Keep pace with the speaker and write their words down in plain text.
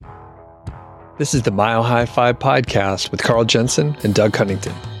This is the Mile High 5 podcast with Carl Jensen and Doug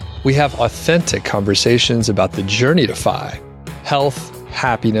Cunnington. We have authentic conversations about the journey to FI, health,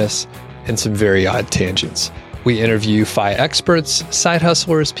 happiness, and some very odd tangents. We interview FI experts, side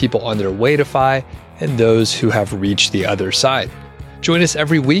hustlers, people on their way to FI, and those who have reached the other side. Join us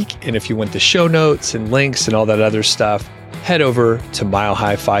every week, and if you want the show notes and links and all that other stuff, head over to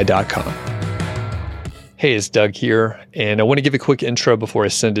milehighfi.com. Hey, it's Doug here, and I want to give a quick intro before I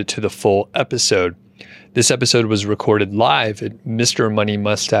send it to the full episode. This episode was recorded live at Mr. Money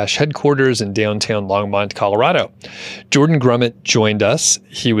Mustache headquarters in downtown Longmont, Colorado. Jordan Grummett joined us.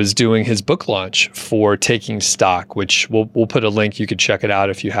 He was doing his book launch for Taking Stock, which we'll put a link. You could check it out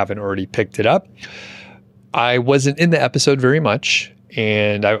if you haven't already picked it up. I wasn't in the episode very much,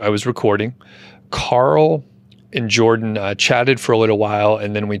 and I was recording. Carl and Jordan chatted for a little while,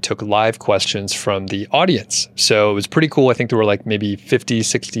 and then we took live questions from the audience. So it was pretty cool. I think there were like maybe 50,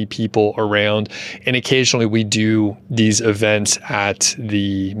 60 people around. And occasionally we do these events at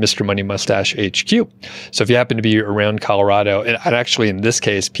the Mr. Money Mustache HQ. So if you happen to be around Colorado, and actually in this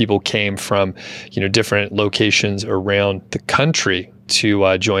case, people came from, different locations around the country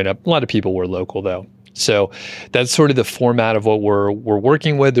to join up. A lot of people were local though. So that's sort of the format of what we're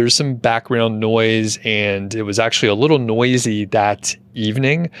working with. There's some background noise, and it was actually a little noisy that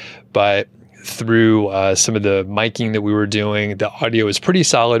evening, but through some of the miking that we were doing, the audio is pretty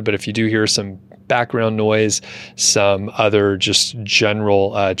solid. But if you do hear some background noise, some other just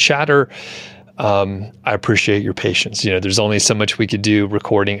general chatter, I appreciate your patience. There's only so much we could do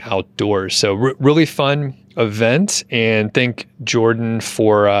recording outdoors. So really fun event, and thank Jordan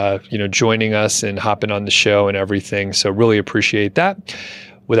for joining us and hopping on the show and everything. So really appreciate that.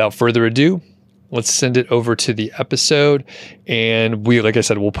 Without further ado, let's send it over to the episode. And like I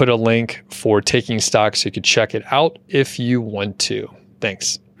said, we'll put a link for Taking Stock so you could check it out if you want to.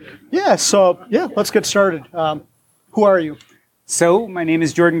 Thanks. Let's get started. Who are you? So my name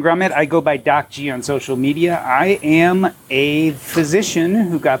is Jordan Grummett. I go by Doc G on social media. I am a physician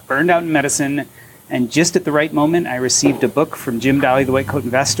who got burned out in medicine, and just at the right moment, I received a book from Jim Daly, the White Coat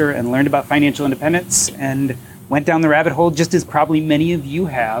Investor, and learned about financial independence and went down the rabbit hole, just as probably many of you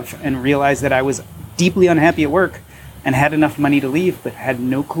have, and realized that I was deeply unhappy at work and had enough money to leave, but had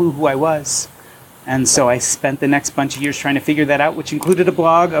no clue who I was. And so I spent the next bunch of years trying to figure that out, which included a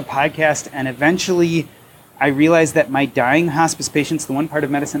blog, a podcast, and eventually I realized that my dying hospice patients, the one part of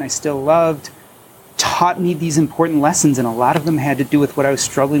medicine I still loved, taught me these important lessons, and a lot of them had to do with what I was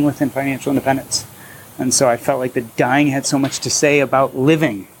struggling with in financial independence. And so I felt like the dying had so much to say about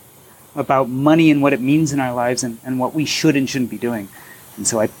living, about money and what it means in our lives, and what we should and shouldn't be doing. And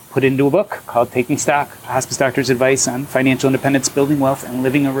so I put into a book called Taking Stock, a hospice doctor's advice on financial independence, building wealth, and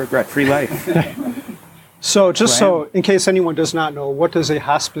living a regret-free life. So in case anyone does not know, what does a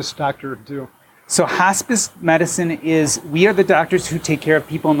hospice doctor do? So hospice medicine we are the doctors who take care of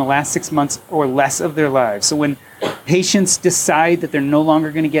people in the last 6 months or less of their lives. So when patients decide that they're no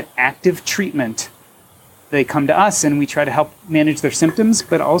longer going to get active treatment, they come to us and we try to help manage their symptoms,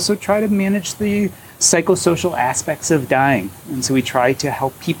 but also try to manage the psychosocial aspects of dying. And so we try to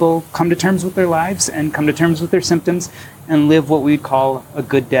help people come to terms with their lives and come to terms with their symptoms and live what we'd call a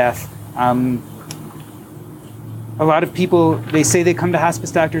good death. A lot of people, they say they come to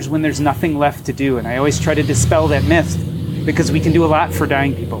hospice doctors when there's nothing left to do. And I always try to dispel that myth, because we can do a lot for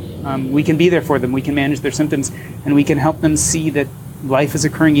dying people. We can be there for them, we can manage their symptoms, and we can help them see that life is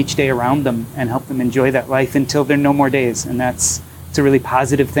occurring each day around them and help them enjoy that life until there are no more days. And it's a really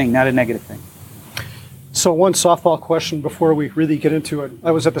positive thing, not a negative thing. So one softball question before we really get into it.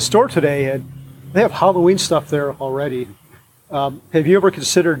 I was at the store today, and they have Halloween stuff there already. Have you ever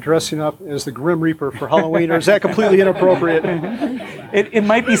considered dressing up as the Grim Reaper for Halloween, or is that completely inappropriate? It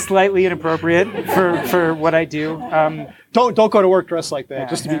might be slightly inappropriate for what I do. Don't go to work dressed like that,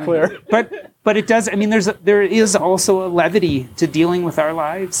 just to be clear. But it does. I mean, there is also a levity to dealing with our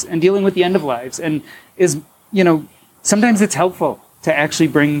lives and dealing with the end of lives, and sometimes it's helpful to actually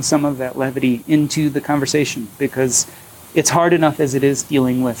bring some of that levity into the conversation, because it's hard enough as it is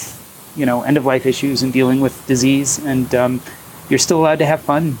dealing with end of life issues and dealing with disease, and you're still allowed to have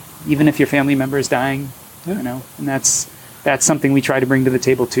fun even if your family member is dying. And that's something we try to bring to the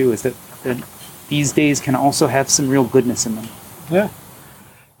table too, is that these days can also have some real goodness in them. Yeah.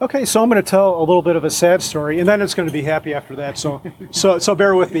 Okay, so I'm going to tell a little bit of a sad story, and then it's going to be happy after that. So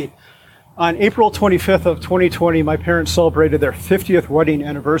bear with me. On April 25th of 2020, my parents celebrated their 50th wedding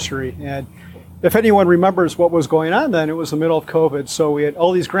anniversary, and if anyone remembers what was going on then, it was the middle of COVID, so we had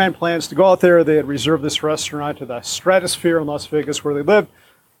all these grand plans to go out there. They had reserved this restaurant to the Stratosphere in Las Vegas where they lived,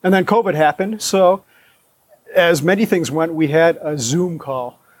 and then COVID happened. So as many things went, we had a Zoom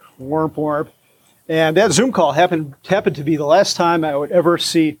call, warp, And that Zoom call happened to be the last time I would ever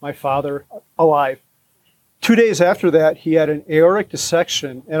see my father alive. 2 days after that, he had an aortic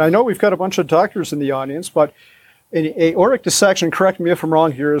dissection. And I know we've got a bunch of doctors in the audience, but an aortic dissection, correct me if I'm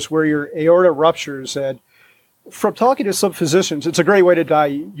wrong here, is where your aorta ruptures. And from talking to some physicians, it's a great way to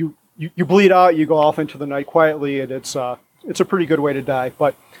die. You bleed out, you go off into the night quietly, and it's a pretty good way to die.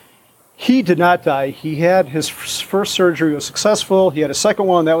 But he did not die. He had his first surgery was successful. He had a second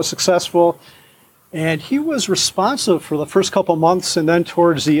one that was successful. And he was responsive for the first couple months, and then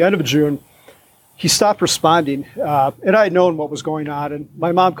towards the end of June, he stopped responding. And I had known what was going on. And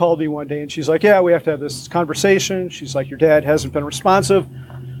my mom called me one day, and she's like, yeah, we have to have this conversation. She's like, your dad hasn't been responsive.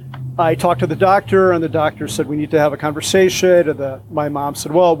 I talked to the doctor, and the doctor said, we need to have a conversation. And my mom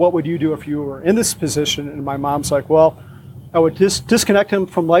said, well, what would you do if you were in this position? And my mom's like, well, I would disconnect him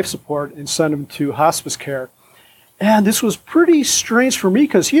from life support and send him to hospice care. And this was pretty strange for me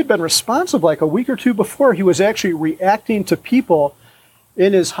because he had been responsive like a week or two before. He was actually reacting to people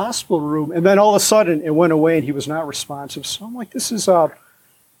in his hospital room. And then all of a sudden it went away and he was not responsive. So I'm like, this is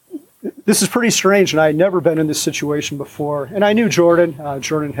pretty strange. And I had never been in this situation before. And I knew Jordan.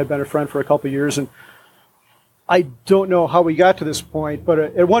 Jordan had been a friend for a couple of years. And I don't know how we got to this point, but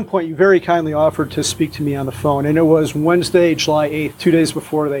at one point you very kindly offered to speak to me on the phone. And it was Wednesday, July 8th, 2 days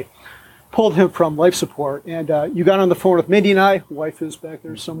before they pulled him from life support. And you got on the phone with Mindy and I. Wife is back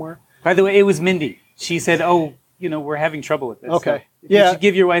there somewhere. By the way, it was Mindy. She said, oh, we're having trouble with this. Okay. So you should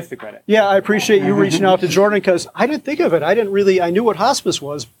give your wife the credit. Yeah, I appreciate you reaching out to Jordan because I didn't think of it. I knew what hospice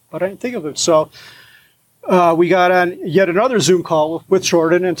was, but I didn't think of it. So we got on yet another Zoom call with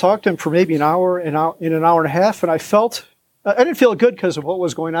Jordan and talked to him for maybe an hour and a half. And I didn't feel good because of what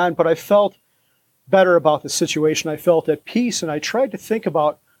was going on, but I felt better about the situation. I felt at peace, and I tried to think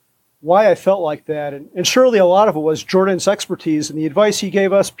about why I felt like that. And surely a lot of it was Jordan's expertise and the advice he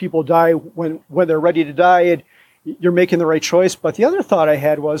gave us. People die when they're ready to die, and you're making the right choice. But the other thought I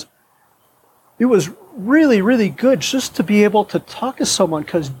had was it was really, really good just to be able to talk to someone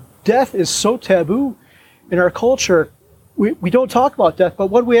because death is so taboo in our culture. We don't talk about death, but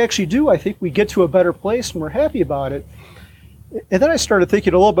when we actually do, I think we get to a better place and we're happy about it. And then I started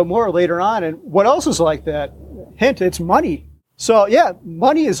thinking a little bit more later on, and what else is like that? Hint, it's money. So yeah,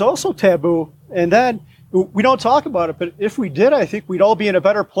 money is also taboo, and then we don't talk about it, but if we did, I think we'd all be in a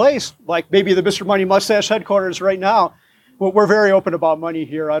better place, like maybe the Mr. Money Mustache headquarters right now. We're very open about money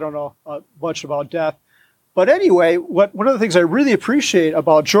here. I don't know much about death. But anyway, one of the things I really appreciate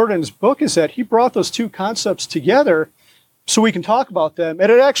about Jordan's book is that he brought those two concepts together so we can talk about them. And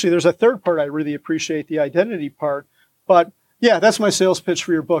there's a third part I really appreciate, the identity part. But yeah, that's my sales pitch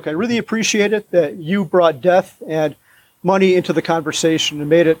for your book. I really appreciate it that you brought death and money into the conversation and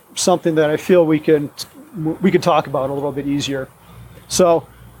made it something that I feel we can talk about a little bit easier. So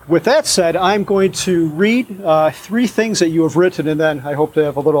with that said, I'm going to read 3 things that you have written, and then I hope to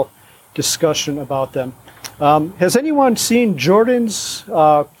have a little discussion about them. Has anyone seen Jordan's,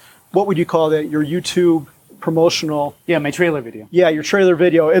 what would you call that, your YouTube promotional? Yeah, my trailer video. Yeah, your trailer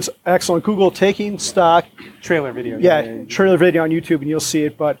video. It's excellent. Google Taking Stock. Trailer video. Yeah, trailer video on YouTube, and you'll see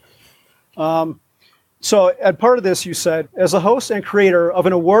it. But so at part of this, you said, as a host and creator of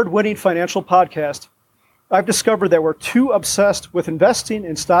an award-winning financial podcast, I've discovered that we're too obsessed with investing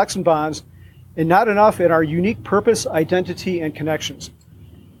in stocks and bonds and not enough in our unique purpose, identity, and connections.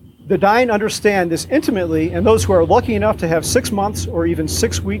 The dying understand this intimately, and those who are lucky enough to have 6 months or even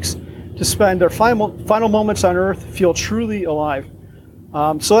 6 weeks to spend their final moments on earth feel truly alive.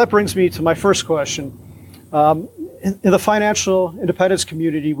 So that brings me to my first question. In the financial independence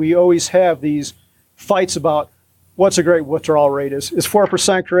community, we always have these fights about what's a great withdrawal rate. Is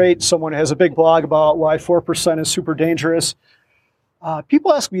 4% great? Someone has a big blog about why 4% is super dangerous.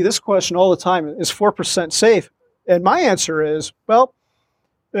 People ask me this question all the time: is 4% safe? And my answer is, well,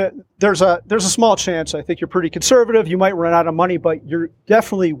 there's a small chance. I think you're pretty conservative. You might run out of money, but you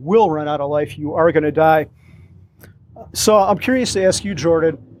definitely will run out of life. You are going to die. So I'm curious to ask you,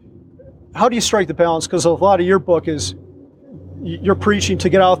 Jordan, how do you strike the balance? Because a lot of your book is you're preaching to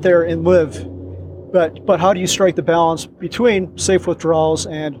get out there and live. But how do you strike the balance between safe withdrawals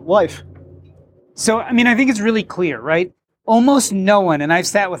and life? So, I think it's really clear, right? Almost no one, and I've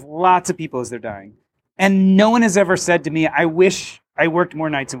sat with lots of people as they're dying, and no one has ever said to me, I wish I worked more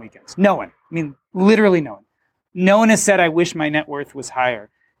nights and weekends. No one. Literally no one. No one has said, I wish my net worth was higher.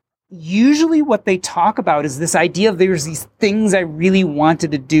 Usually what they talk about is this idea of there's these things I really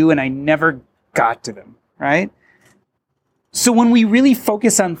wanted to do and I never got to them, right? So when we really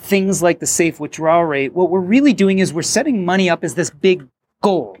focus on things like the safe withdrawal rate, what we're really doing is we're setting money up as this big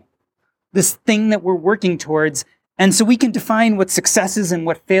goal, this thing that we're working towards, And so we can define what success is and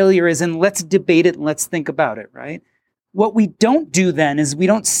what failure is, and let's debate it and let's think about it, right? What we don't do then is we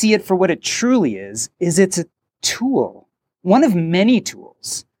don't see it for what it truly is it's a tool, one of many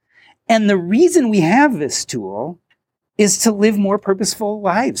tools. And the reason we have this tool is to live more purposeful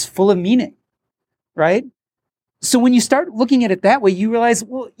lives, full of meaning, right? So when you start looking at it that way, you realize,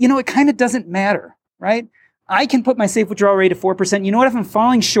 well, it kind of doesn't matter, right? I can put my safe withdrawal rate at 4%. You know what? If I'm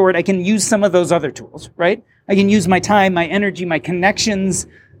falling short, I can use some of those other tools, right? I can use my time, my energy, my connections,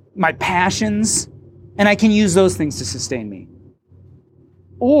 my passions, and I can use those things to sustain me.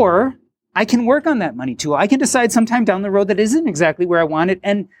 Or I can work on that money tool. I can decide sometime down the road that isn't exactly where I want it.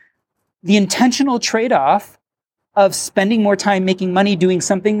 And the intentional trade-off of spending more time making money doing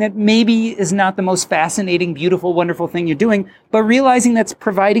something that maybe is not the most fascinating, beautiful, wonderful thing you're doing, but realizing that's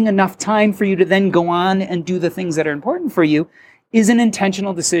providing enough time for you to then go on and do the things that are important for you is an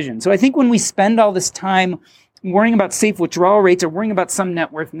intentional decision. So I think when we spend all this time worrying about safe withdrawal rates or worrying about some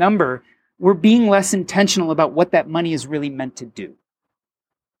net worth number, we're being less intentional about what that money is really meant to do.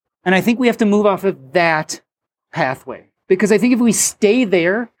 And I think we have to move off of that pathway, because I think if we stay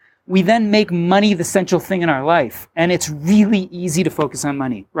there, we then make money the central thing in our life. And it's really easy to focus on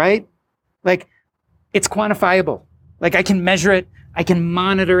money, right? Like, it's quantifiable. Like, I can measure it. I can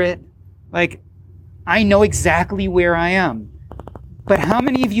monitor it. Like, I know exactly where I am. But how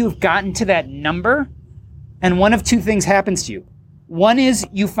many of you have gotten to that number and one of two things happens to you? One is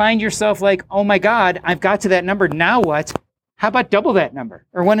you find yourself like, oh my God, I've got to that number. Now what? How about double that number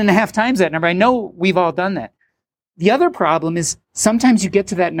or 1.5 times that number? I know we've all done that. The other problem is sometimes you get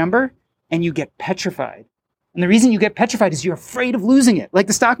to that number and you get petrified. And the reason you get petrified is you're afraid of losing it. Like,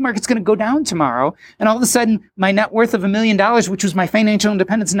 the stock market's going to go down tomorrow, and all of a sudden my net worth of $1 million, which was my financial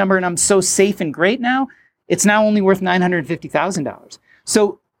independence number, and I'm so safe and great now, it's now only worth $950,000.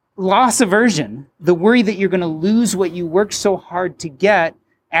 So loss aversion, the worry that you're going to lose what you worked so hard to get,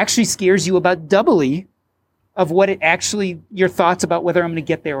 actually scares you about doubly of what it actually, your thoughts about whether I'm going to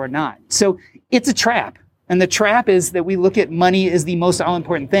get there or not. So it's a trap. And the trap is that we look at money as the most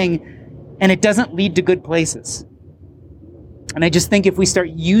all-important thing, and it doesn't lead to good places. And I just think if we start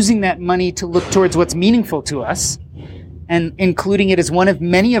using that money to look towards what's meaningful to us, and including it as one of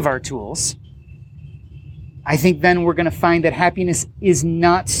many of our tools, I think then we're going to find that happiness is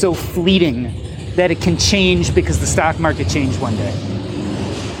not so fleeting that it can change because the stock market changed one day.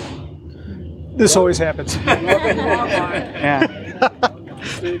 This always happens. Yeah.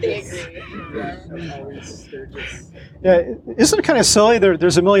 Yeah, isn't it kind of silly?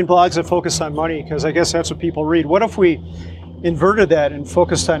 There's a million blogs that focus on money because I guess that's what people read. What if we inverted that and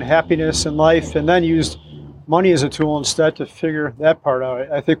focused on happiness and life and then used money as a tool instead to figure that part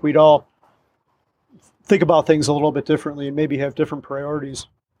out? I think we'd all think about things a little bit differently and maybe have different priorities.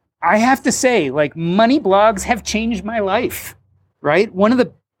 I have to say, like, money blogs have changed my life, right? One of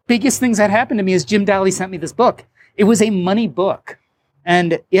the biggest things that happened to me is Jim Daly sent me this book. It was a money book,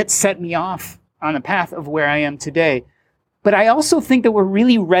 and it set me off on a path of where I am today. But I also think that we're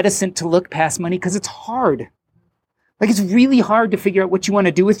really reticent to look past money because it's hard. Like, it's really hard to figure out what you want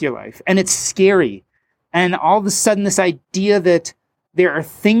to do with your life, and it's scary. And all of a sudden, this idea that there are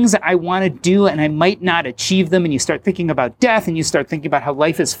things that I want to do and I might not achieve them, and you start thinking about death, and you start thinking about how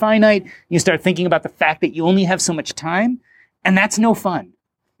life is finite, you start thinking about the fact that you only have so much time, and that's no fun.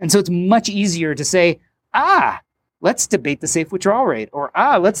 And so it's much easier to say, let's debate the safe withdrawal rate, or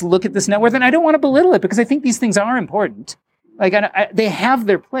let's look at this net worth. And I don't want to belittle it because I think these things are important. Like, they have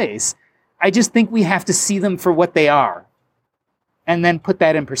their place. I just think we have to see them for what they are and then put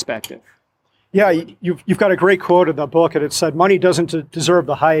that in perspective. Yeah, you've got a great quote in the book, and it said, money doesn't deserve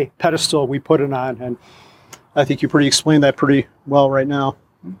the high pedestal we put it on. And I think you explained that pretty well right now.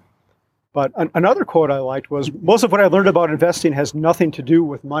 But another quote I liked was, most of what I learned about investing has nothing to do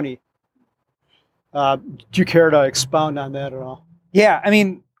with money. Do you care to expound on that at all? Yeah, I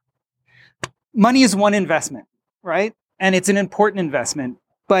mean, money is one investment, right? And it's an important investment,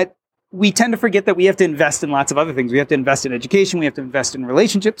 but we tend to forget that we have to invest in lots of other things. We have to invest in education. We have to invest in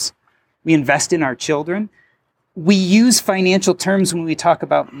relationships. We invest in our children. We use financial terms when we talk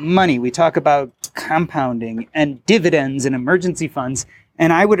about money. We talk about compounding and dividends and emergency funds.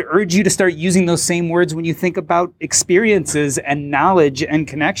 And I would urge you to start using those same words when you think about experiences and knowledge and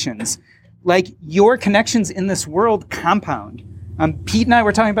connections. Like, your connections in this world compound. Pete and I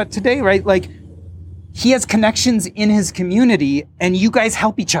were talking about today, right? Like, he has connections in his community and you guys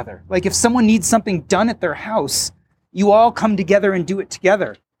help each other. Like, if someone needs something done at their house, you all come together and do it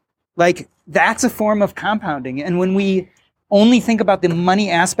together. Like, that's a form of compounding. And when we only think about the money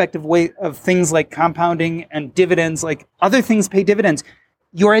aspect of things like compounding and dividends, like, other things pay dividends.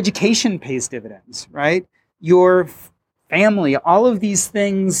 Your education pays dividends, right? your family, all of these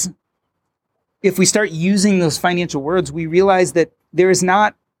things. If we start using those financial words, we realize that there is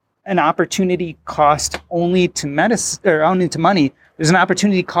not an opportunity cost only to medicine or only to money. There's an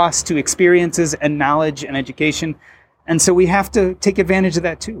opportunity cost to experiences and knowledge and education. And so we have to take advantage of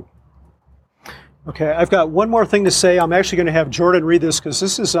that too. Okay, I've got one more thing to say. I'm actually going to have Jordan read this because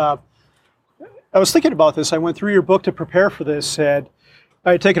this is, I was thinking about this. I went through your book to prepare for this, and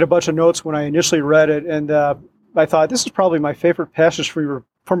I had taken a bunch of notes when I initially read it, and I thought this is probably my favorite passage from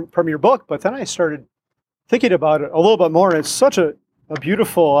your book, but then I started thinking about it a little bit more, and it's such a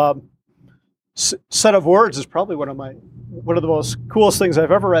beautiful set of words. It's probably one of the most coolest things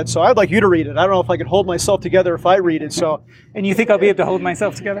I've ever read. So I'd like you to read it. I don't know if I can hold myself together if I read it. So, and you think I'll be able to hold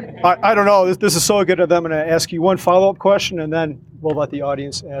myself together? I don't know. This is so good. I'm going to ask you one follow-up question, and then we'll let the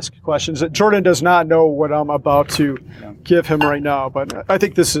audience ask questions. Jordan does not know what I'm about to give him right now, but I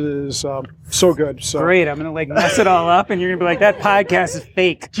think this is so good. So great. I'm going to mess it all up, and you're going to be like, that podcast is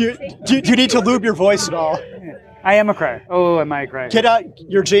fake. Do you need to lube your voice at all? I am a crier. Oh, am I a crier? Get out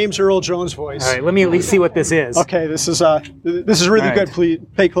your James Earl Jones voice. All right, let me at least see what this is. Okay, this is really good. Please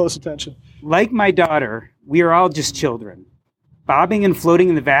pay close attention. Like my daughter, we are all just children. Bobbing and floating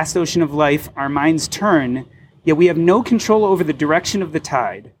in the vast ocean of life, our minds turn, yet we have no control over the direction of the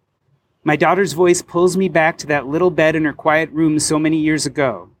tide. My daughter's voice pulls me back to that little bed in her quiet room so many years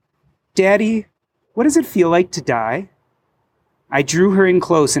ago. Daddy, what does it feel like to die? I drew her in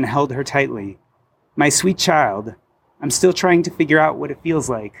close and held her tightly. My sweet child, I'm still trying to figure out what it feels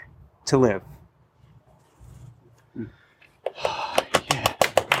like to live.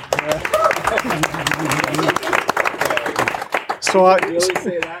 So I really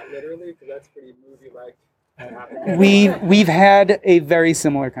say that literally because that's pretty movie-like. We've had a very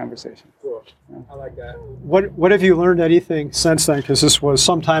similar conversation. Cool. I like that. What have you learned anything since then? Because this was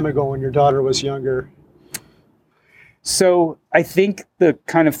some time ago when your daughter was younger. So I think the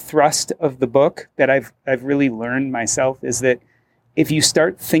kind of thrust of the book that I've really learned myself is that if you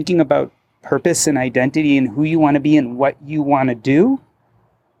start thinking about purpose and identity and who you want to be and what you want to do,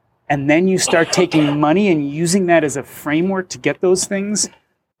 and then you start taking money and using that as a framework to get those things,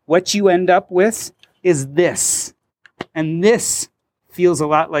 what you end up with is this. And this feels a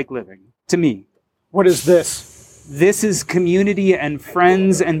lot like living to me. What is this? This is community and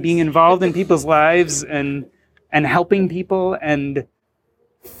friends and being involved in people's lives and helping people and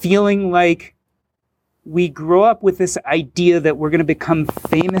feeling like we grow up with this idea that we're going to become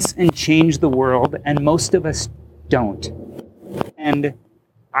famous and change the world, and most of us don't. And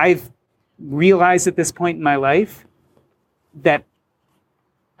I've realized at this point in my life that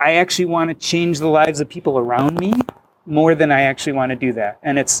I actually want to change the lives of people around me more than I actually want to do that.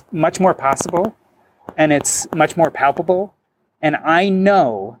 And it's much more possible, and it's much more palpable, and I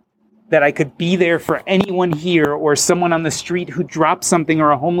know that I could be there for anyone here or someone on the street who drops something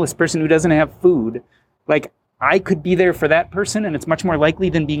or a homeless person who doesn't have food. Like, I could be there for that person, and it's much more likely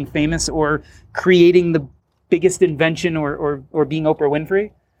than being famous or creating the biggest invention or being Oprah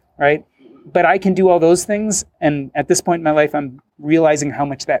Winfrey, right? But I can do all those things, and at this point in my life, I'm realizing how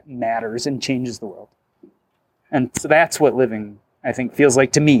much that matters and changes the world. And so that's what living, I think, feels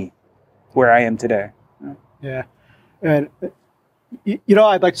like to me, where I am today. Yeah. And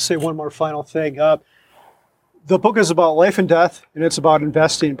I'd like to say one more final thing. The book is about life and death, and it's about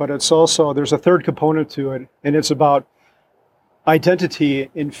investing, but it's also, there's a third component to it, and it's about identity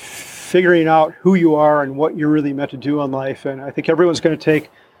in figuring out who you are and what you're really meant to do in life. And I think everyone's going to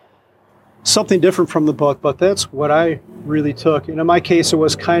take something different from the book, but that's what I really took. And in my case, it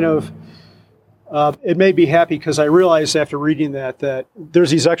was kind of, it made me happy because I realized after reading that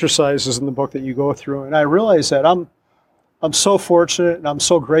there's these exercises in the book that you go through, and I realized that I'm so fortunate and I'm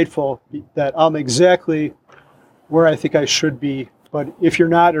so grateful that I'm exactly where I think I should be. But if you're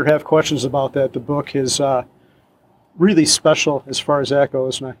not or have questions about that, the book is really special as far as that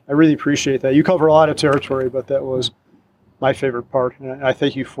goes, and I really appreciate that. You cover a lot of territory, but that was my favorite part, and I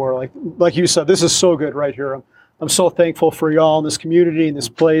thank you for, like you said, this is so good right here. I'm so thankful for y'all in this community and this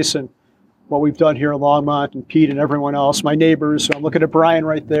place and what we've done here in Longmont, and Pete and everyone else, my neighbors. I'm looking at Brian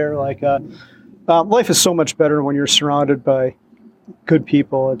right there. Life is so much better when you're surrounded by good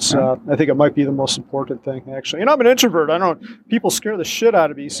people. It's I think it might be the most important thing, actually. And I'm an introvert. People scare the shit out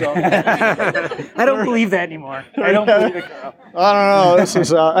of me. So I don't believe that anymore. I don't believe it, Carl. I don't know. This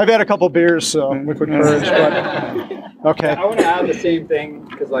is I've had a couple beers, so liquid courage. But okay. I want to add the same thing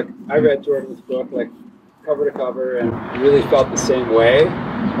because I read Jordan's book cover to cover and really felt the same way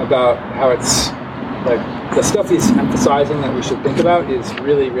about how it's the stuff he's emphasizing that we should think about is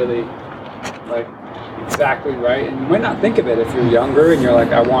really, really exactly right. And you might not think of it if you're younger and you're like,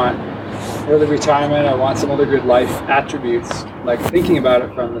 I want early retirement. I want some other good life attributes. Like thinking about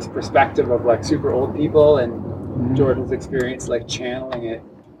it from this perspective of like super old people and Jordan's experience, like channeling it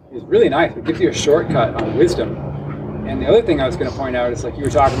is really nice. It gives you a shortcut on wisdom. And the other thing I was going to point out is like you were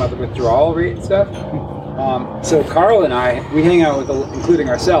talking about the withdrawal rate and stuff. So Carl and I, we hang out with, including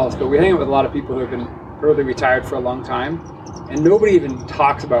ourselves, but we hang out with a lot of people who have been early retired for a long time, and nobody even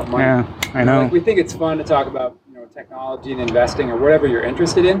talks about money. Yeah, I know. Like, we think it's fun to talk about technology and investing or whatever you're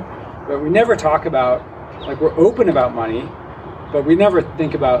interested in, but we never talk about, like, we're open about money, but we never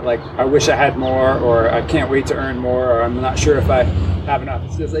think about, like, I wish I had more, or I can't wait to earn more, or I'm not sure if I have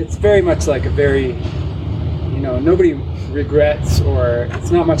enough. It's very much like a very, nobody regrets, or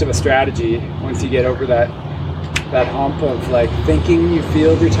it's not much of a strategy once you get over that hump of like thinking you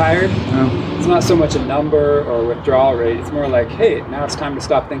feel retired. Oh. It's not so much a number or withdrawal rate. It's more like, hey, now it's time to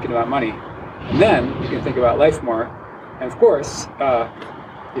stop thinking about money. And then you can think about life more. And of course,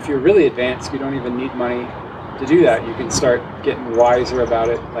 if you're really advanced, you don't even need money to do that. You can start getting wiser about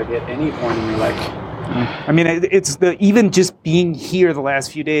it, like at any point in your life. I mean, it's even just being here the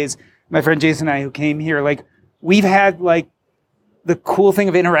last few days. My friend Jason and I, who came here, like we've had like the cool thing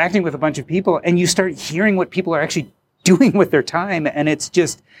of interacting with a bunch of people, and you start hearing what people are actually doing with their time, and it's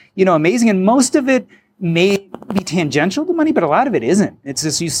just amazing. And most of it may be tangential to money, but a lot of it isn't. It's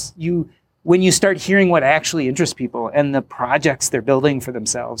just you when you start hearing what actually interests people and the projects they're building for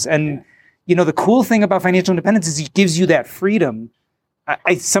themselves. And the cool thing about financial independence is it gives you that freedom.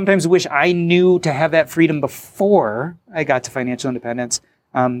 I sometimes wish I knew to have that freedom before I got to financial independence.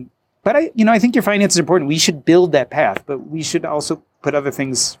 But I think your finances are important. We should build that path, but we should also put other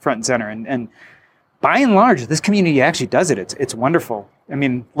things front and center. And by and large, this community actually does it. It's wonderful. I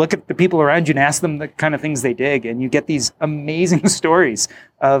mean, look at the people around you and ask them the kind of things they dig, and you get these amazing stories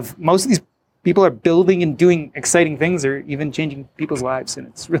of most of these people are building and doing exciting things, or even changing people's lives, and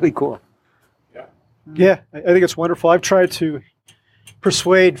it's really cool. Yeah, I think it's wonderful. I've tried to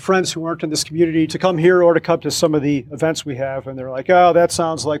persuade friends who aren't in this community to come here or to come to some of the events we have, and they're like, oh, that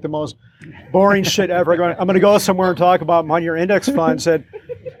sounds like the most boring shit ever. I'm going to go somewhere and talk about money or index funds. And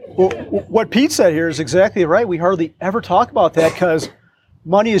well, what Pete said here is exactly right. We hardly ever talk about that because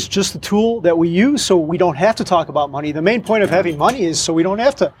money is just the tool that we use, so we don't have to talk about money. The main point of having money is so we don't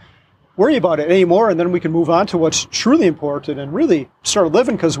have to worry about it anymore, and then we can move on to what's truly important and really start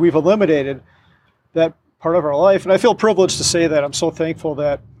living, because we've eliminated that part of our life. And I feel privileged to say that. I'm so thankful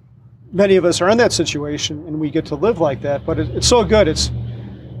that many of us are in that situation and we get to live like that. But it's so good.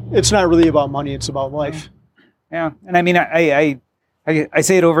 It's not really about money. It's about life. Yeah. And I mean, I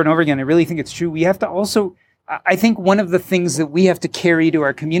say it over and over again. I really think it's true. We have to also, I think one of the things that we have to carry to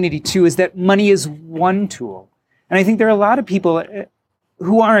our community too is that money is one tool. And I think there are a lot of people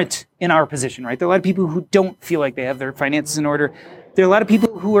who aren't in our position, right? There are a lot of people who don't feel like they have their finances in order. There are a lot of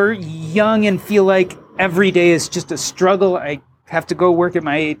people who are young and feel like every day is just a struggle. I have to go work at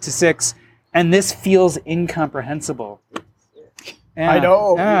my 8 to 6, and this feels incomprehensible. Yeah, I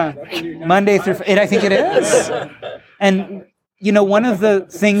know. Yeah. Monday through, and I think it is. And, one of the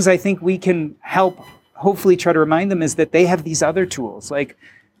things I think we can help hopefully try to remind them is that they have these other tools. Like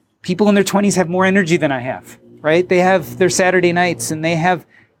people in their 20s have more energy than I have, right? They have their Saturday nights, and they have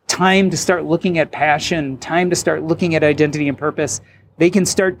time to start looking at passion, time to start looking at identity and purpose. They can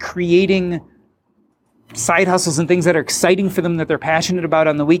start creating side hustles and things that are exciting for them, that they're passionate about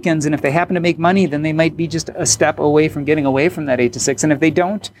on the weekends. And if they happen to make money, then they might be just a step away from getting away from that 8 to 6. And if they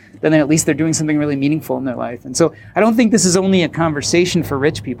don't, then at least they're doing something really meaningful in their life. And so I don't think this is only a conversation for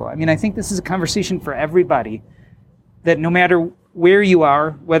rich people. I mean, I think this is a conversation for everybody, that no matter where you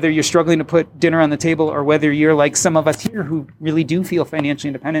are, whether you're struggling to put dinner on the table or whether you're like some of us here who really do feel financially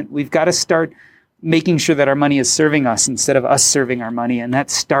independent, we've got to start making sure that our money is serving us instead of us serving our money. And that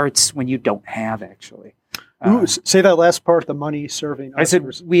starts when you don't have, actually. Ooh, say that last part, the money serving us. I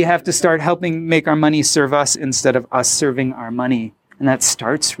said we have to start helping make our money serve us instead of us serving our money. And that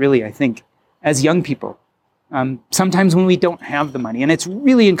starts really, I think, as young people. Sometimes when we don't have the money. And it's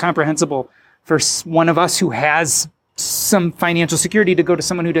really incomprehensible for one of us who has some financial security to go to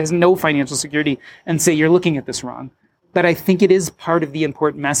someone who has no financial security and say, you're looking at this wrong. But I think it is part of the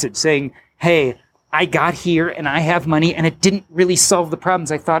important message, saying, hey, I got here and I have money and it didn't really solve the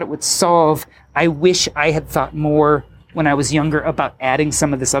problems I thought it would solve. I wish I had thought more when I was younger about adding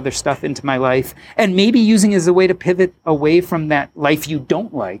some of this other stuff into my life, and maybe using it as a way to pivot away from that life you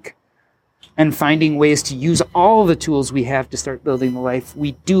don't like and finding ways to use all the tools we have to start building the life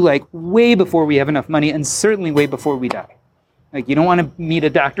we do like, way before we have enough money, and certainly way before we die. Like, you don't want to meet a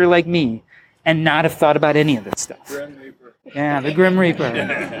doctor like me and not have thought about any of this stuff. Grim Reaper. Yeah, the Grim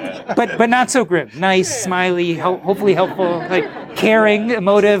Reaper. But not so grim. Nice, smiley, hopefully helpful. Like, caring,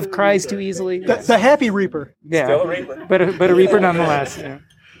 emotive, cries too easily. The happy reaper. Yeah, Still a reaper. but a reaper nonetheless. Yeah.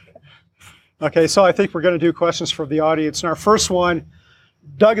 Okay, so I think we're going to do questions from the audience. And our first one,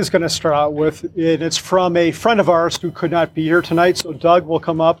 Doug is going to start out with, and it's from a friend of ours who could not be here tonight. So Doug will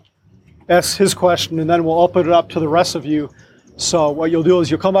come up, ask his question, and then we'll open it up to the rest of you. So what you'll do is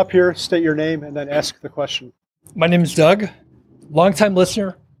you'll come up here, state your name, and then ask the question. My name is Doug, longtime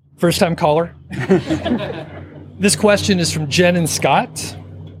listener, first time caller. This question is from Jen and Scott.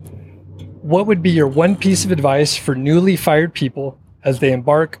 What would be your one piece of advice for newly fired people as they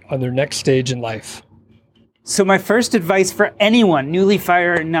embark on their next stage in life? So my first advice for anyone, newly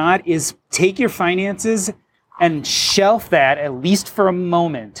fired or not, is take your finances and shelf that at least for a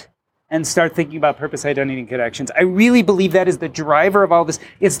moment and start thinking about purpose, identity, and connections. I really believe that is the driver of all this.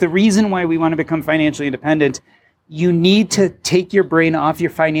 It's the reason why we want to become financially independent. You need to take your brain off your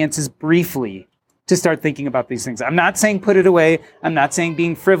finances briefly to start thinking about these things. I'm not saying put it away. I'm not saying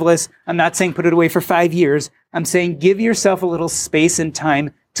being frivolous. I'm not saying put it away for 5 years. I'm saying give yourself a little space and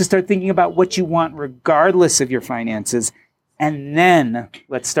time to start thinking about what you want regardless of your finances. And then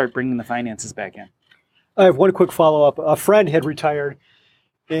let's start bringing the finances back in. I have one quick follow-up. A friend had retired,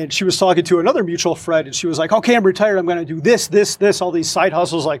 and she was talking to another mutual friend, and she was like, okay, I'm retired. I'm going to do this, all these side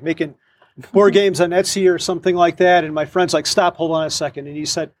hustles, like making board games on Etsy or something like that. And my friend's like, stop, hold on a second. And he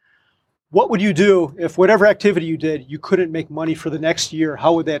said, what would you do if whatever activity you did, you couldn't make money for the next year?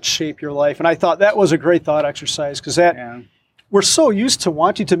 How would that shape your life? And I thought that was a great thought exercise, because we're so used to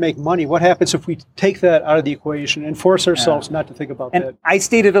wanting to make money. What happens if we take that out of the equation and force ourselves not to think about that? I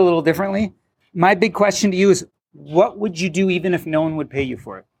stated a little differently. My big question to you is, what would you do even if no one would pay you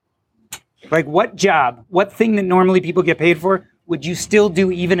for it? Like what job, what thing that normally people get paid for, would you still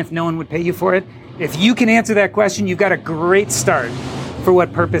do even if no one would pay you for it? If you can answer that question, you've got a great start for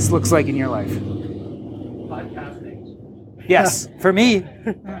what purpose looks like in your life. Yes, for me.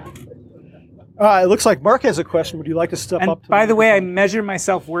 It looks like Mark has a question. Would you like to step up? By the way, I measure my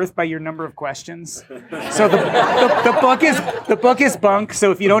self-worth by your number of questions. So the book is bunk. So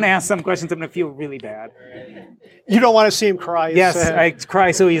if you don't ask some questions, I'm going to feel really bad. You don't want to see him cry. Yes, I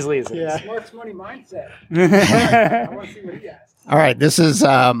cry so easily as it is. Mark's money mindset. I want to see what he has. All right, this is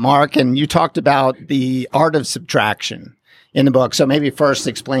Mark, and you talked about the art of subtraction in the book. So maybe first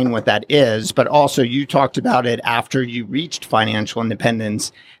explain what that is, but also you talked about it after you reached financial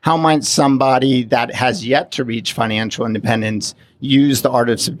independence. How might somebody that has yet to reach financial independence use the art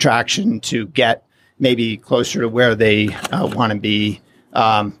of subtraction to get maybe closer to where they want to be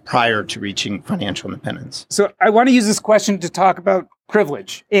prior to reaching financial independence? So I want to use this question to talk about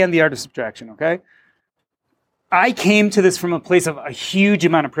privilege and the art of subtraction, okay? I came to this from a place of a huge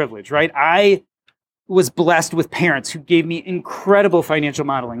amount of privilege, right? I was blessed with parents who gave me incredible financial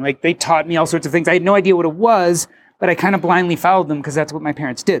modeling. Like they taught me all sorts of things. I had no idea what it was, but I kind of blindly followed them because that's what my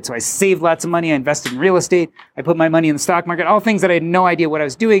parents did. So I saved lots of money. I invested in real estate. I put my money in the stock market, all things that I had no idea what I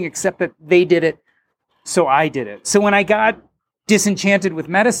was doing, except that they did it. So I did it. So when I got disenchanted with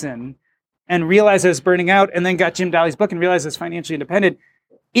medicine and realized I was burning out, and then got Jim Daly's book and realized I was financially independent,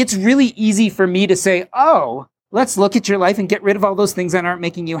 it's really easy for me to say, oh, let's look at your life and get rid of all those things that aren't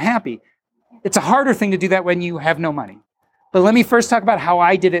making you happy. It's a harder thing to do that when you have no money. But let me first talk about how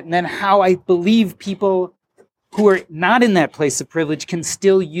I did it, and then how I believe people who are not in that place of privilege can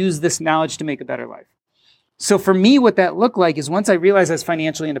still use this knowledge to make a better life. So for me, what that looked like is once I realized I was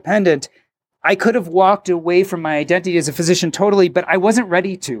financially independent, I could have walked away from my identity as a physician totally, but I wasn't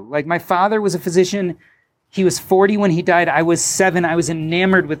ready to. Like my father was a physician. He was 40 when he died. I was 7. I was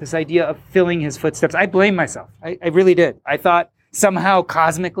enamored with this idea of filling his footsteps. I blamed myself. I really did. I thought somehow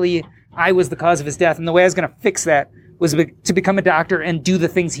cosmically I was the cause of his death. And the way I was going to fix that was to become a doctor and do the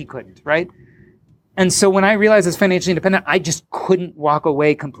things he couldn't, right? And so when I realized I was financially independent, I just couldn't walk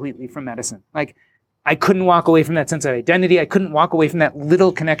away completely from medicine. Like I couldn't walk away from that sense of identity. I couldn't walk away from that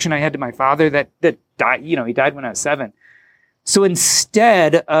little connection I had to my father that died. You know, he died when I was 7. So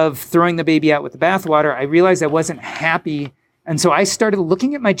instead of throwing the baby out with the bathwater, I realized I wasn't happy. And so I started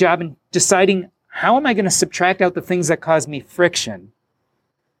looking at my job and deciding, how am I going to subtract out the things that cause me friction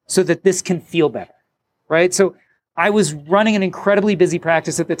so that this can feel better, right? So I was running an incredibly busy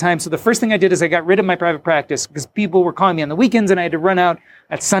practice at the time. So the first thing I did is I got rid of my private practice because people were calling me on the weekends and I had to run out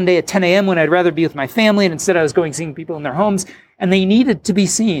at Sunday at 10 a.m. when I'd rather be with my family. And instead I was going seeing people in their homes, and they needed to be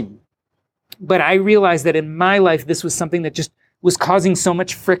seen. But I realized that in my life, this was something that just was causing so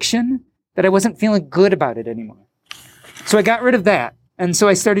much friction that I wasn't feeling good about it anymore. So I got rid of that. And so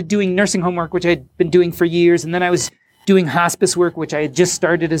I started doing nursing home work, which I'd been doing for years. And then I was doing hospice work, which I had just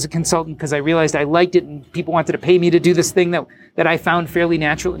started as a consultant because I realized I liked it and people wanted to pay me to do this thing that I found fairly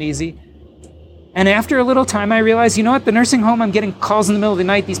natural and easy. And after a little time, I realized, you know what, the nursing home, I'm getting calls in the middle of the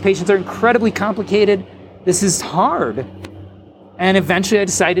night. These patients are incredibly complicated. This is hard. And eventually I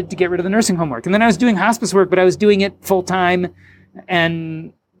decided to get rid of the nursing home work. And then I was doing hospice work, but I was doing it full time.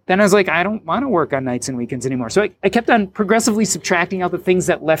 And then I was like, I don't want to work on nights and weekends anymore. So I kept on progressively subtracting out the things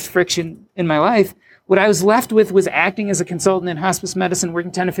that left friction in my life. What I was left with was acting as a consultant in hospice medicine,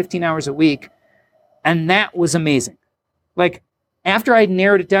 working 10 to 15 hours a week. And that was amazing. Like, after I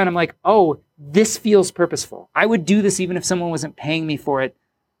narrowed it down, I'm like, oh, this feels purposeful. I would do this even if someone wasn't paying me for it.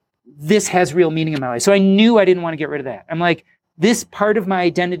 This has real meaning in my life. So I knew I didn't want to get rid of that. I'm like, this part of my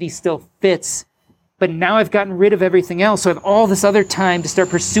identity still fits, but now I've gotten rid of everything else. So I have all this other time to start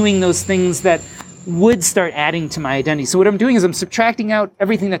pursuing those things that would start adding to my identity. So what I'm doing is I'm subtracting out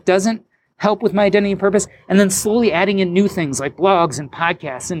everything that doesn't help with my identity and purpose, and then slowly adding in new things like blogs and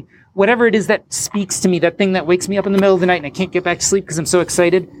podcasts and whatever it is that speaks to me, that thing that wakes me up in the middle of the night and I can't get back to sleep because I'm so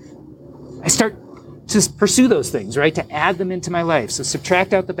excited. I start to pursue those things, right? To add them into my life. So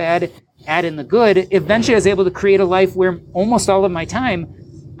subtract out the bad, add in the good. Eventually I was able to create a life where almost all of my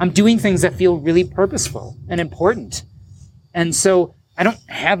time I'm doing things that feel really purposeful and important. And so I don't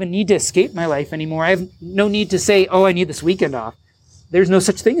have a need to escape my life anymore. I have no need to say, oh, I need this weekend off. There's no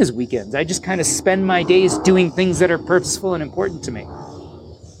such thing as weekends. I just kind of spend my days doing things that are purposeful and important to me.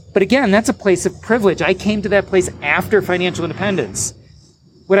 But again, that's a place of privilege. I came to that place after financial independence.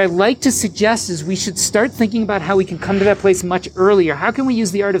 What I like to suggest is we should start thinking about how we can come to that place much earlier. How can we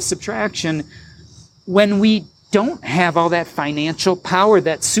use the art of subtraction when we don't have all that financial power,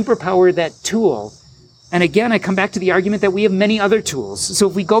 that superpower, that tool? And again, I come back to the argument that we have many other tools. So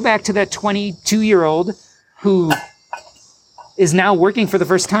if we go back to that 22-year-old who is now working for the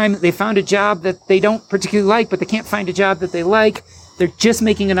first time, they found a job that they don't particularly like, but they can't find a job that they like. They're just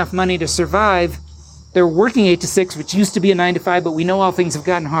making enough money to survive. They're working 8 to 6, which used to be a 9 to 5, but we know all things have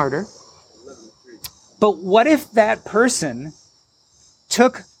gotten harder. But what if that person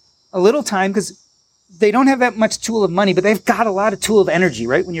took a little time, because they don't have that much tool of money, but they've got a lot of tool of energy,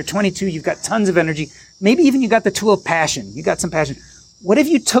 right? When you're 22, you've got tons of energy. Maybe even you got the tool of passion. You got some passion. What if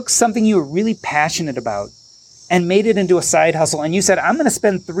you took something you were really passionate about and made it into a side hustle, and you said, I'm going to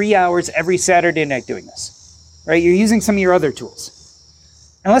spend 3 hours every Saturday night doing this, right? You're using some of your other tools.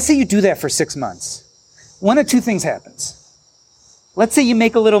 And let's say you do that for 6 months. One of two things happens. Let's say you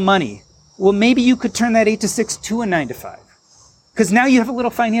make a little money. Well, maybe you could turn that 8 to 6 to a 9 to 5. Because now you have a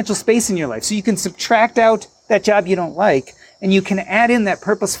little financial space in your life. So you can subtract out that job you don't like, and you can add in that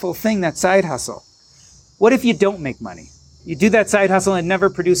purposeful thing, that side hustle. What if you don't make money? You do that side hustle and it never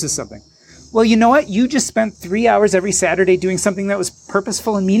produces something. Well, you know what? You just spent 3 hours every Saturday doing something that was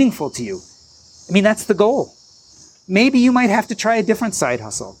purposeful and meaningful to you. I mean, that's the goal. Maybe you might have to try a different side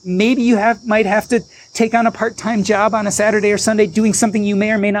hustle. Maybe you might have to take on a part-time job on a Saturday or Sunday doing something you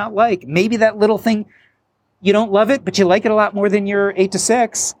may or may not like. Maybe that little thing, you don't love it, but you like it a lot more than your 8 to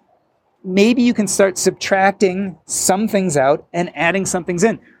 6. Maybe you can start subtracting some things out and adding some things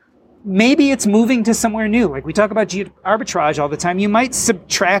in. Maybe it's moving to somewhere new. Like we talk about arbitrage all the time. You might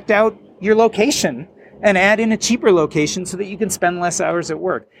subtract out your location and add in a cheaper location so that you can spend less hours at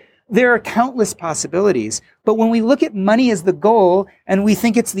work. There are countless possibilities, but when we look at money as the goal and we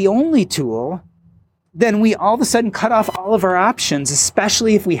think it's the only tool, then we all of a sudden cut off all of our options,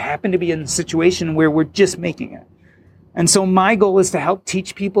 especially if we happen to be in a situation where we're just making it. And so my goal is to help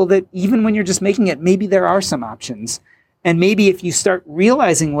teach people that even when you're just making it, maybe there are some options. And maybe if you start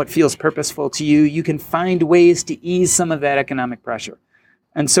realizing what feels purposeful to you, you can find ways to ease some of that economic pressure.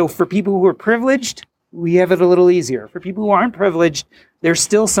 And so for people who are privileged, we have it a little easier. For people who aren't privileged, there's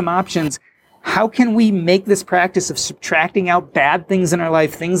still some options. How can we make this practice of subtracting out bad things in our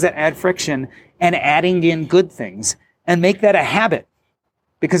life, things that add friction, and adding in good things, and make that a habit?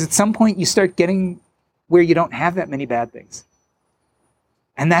 Because at some point you start getting where you don't have that many bad things.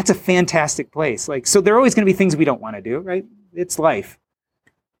 And that's a fantastic place. So there are always going to be things we don't want to do, right? It's life.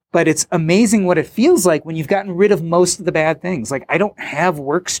 But it's amazing what it feels like when you've gotten rid of most of the bad things. Like, I don't have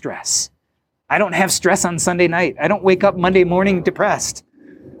work stress. I don't have stress on Sunday night. I don't wake up Monday morning depressed.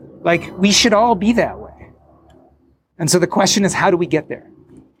 Like, we should all be that way. And so the question is, how do we get there?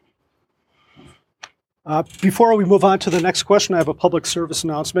 Before we move on to the next question, I have a public service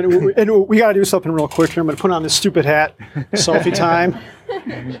announcement. And we got to do something real quick here. I'm going to put on this stupid hat, selfie time.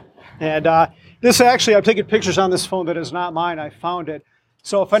 And this actually, I'm taking pictures on this phone that is not mine. I found it.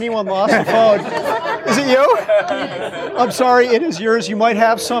 So if anyone lost a phone, is it you? I'm sorry, it is yours. You might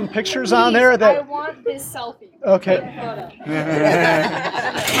have some pictures on there that... I want this selfie. Okay.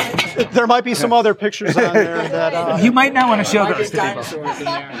 There might be some other pictures on there that... You might not want to show those to people.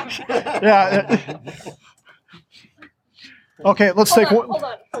 Yeah. Okay, let's take one. Hold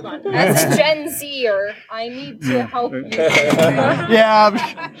on. As Gen Zer, I need to help you. Yeah,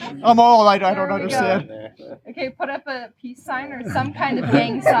 I'm old. I don't understand. Okay, put up a peace sign or some kind of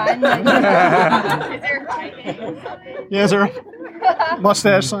gang sign. Is there a gang sign? Yeah, is there a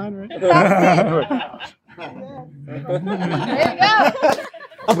mustache sign, right? There you go.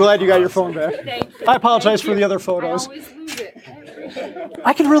 I'm glad you got your phone back. Thank you. I apologize for the other photos. I always lose it.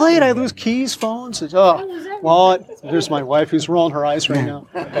 I can relate. I lose keys, phones. Well, there's my wife who's rolling her eyes right now.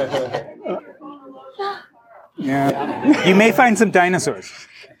 Yeah. You may find some dinosaurs.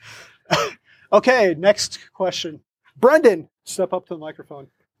 Okay, next question. Brendan, step up to the microphone.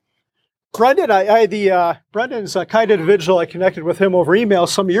 Brendan, Brendan's a kind individual. I connected with him over email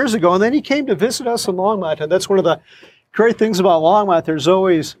some years ago, and then he came to visit us in Longmont, and that's one of the great things about Longmont. There's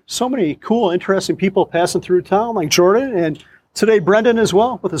always so many cool, interesting people passing through town, like Jordan, and today Brendan as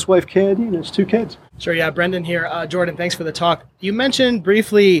well, with his wife Candy and his 2 kids. Sure, yeah, Brendan here. Jordan, thanks for the talk. You mentioned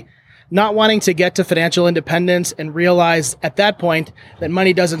briefly not wanting to get to financial independence and realize at that point that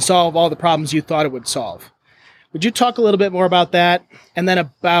money doesn't solve all the problems you thought it would solve. Would you talk a little bit more about that, and then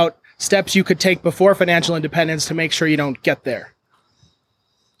about steps you could take before financial independence to make sure you don't get there?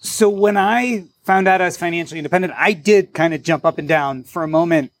 So when I found out I was financially independent, I did kind of jump up and down for a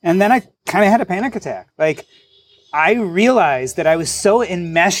moment. And then I kind of had a panic attack. Like, I realized that I was so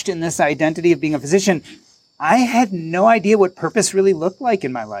enmeshed in this identity of being a physician, I had no idea what purpose really looked like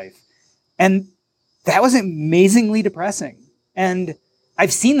in my life. And that was amazingly depressing. And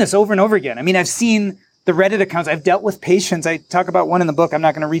I've seen this over and over again. I mean, I've seen the Reddit accounts. I've dealt with patients. I talk about one in the book. I'm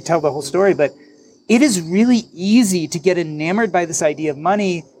not going to retell the whole story, but it is really easy to get enamored by this idea of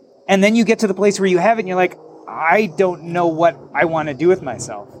money. And then you get to the place where you have it and you're like, I don't know what I want to do with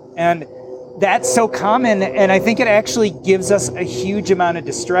myself. And that's so common. And I think it actually gives us a huge amount of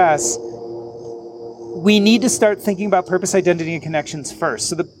distress. We need to start thinking about purpose, identity, and connections first.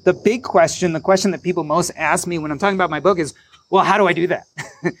 So the big question, the question that people most ask me when I'm talking about my book is, well, how do I do that?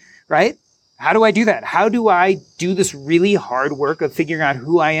 Right? How do I do that? How do I do this really hard work of figuring out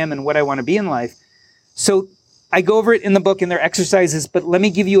who I am and what I want to be in life? So I go over it in the book and their exercises, but let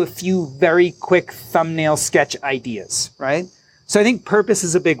me give you a few very quick thumbnail sketch ideas, right? So I think purpose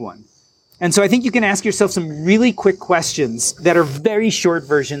is a big one. And so I think you can ask yourself some really quick questions that are very short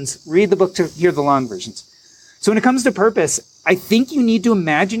versions. Read the book to hear the long versions. So when it comes to purpose, I think you need to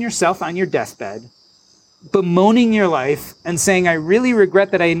imagine yourself on your deathbed, bemoaning your life and saying, I really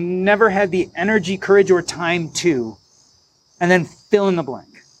regret that I never had the energy, courage, or time to, and then fill in the blank.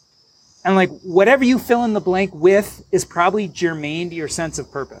 And like whatever you fill in the blank with is probably germane to your sense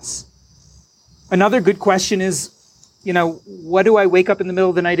of purpose. Another good question is, what do I wake up in the middle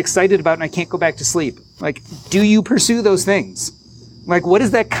of the night excited about and I can't go back to sleep? Like, do you pursue those things? Like, what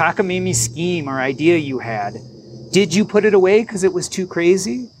is that cockamamie scheme or idea you had? Did you put it away because it was too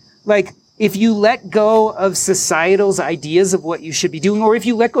crazy? Like, if you let go of societal's ideas of what you should be doing, or if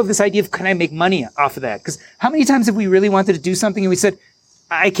you let go of this idea of, can I make money off of that? Because how many times have we really wanted to do something and we said,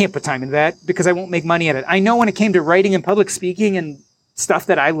 I can't put time into that because I won't make money at it. I know when it came to writing and public speaking and stuff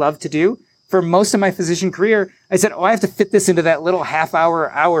that I love to do, for most of my physician career, I said, I have to fit this into that little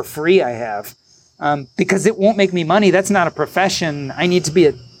hour free I have because it won't make me money. That's not a profession. I need to be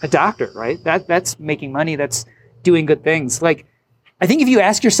a doctor, right? That's making money. That's doing good things. Like, I think if you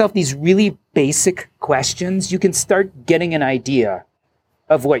ask yourself these really basic questions, you can start getting an idea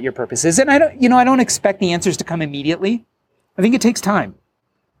of what your purpose is. And I don't expect the answers to come immediately. I think it takes time.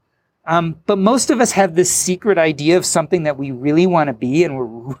 But most of us have this secret idea of something that we really want to be, and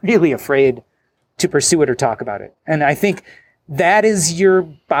we're really afraid to pursue it or talk about it. And I think that is your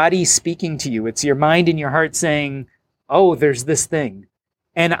body speaking to you. It's your mind and your heart saying, oh, there's this thing.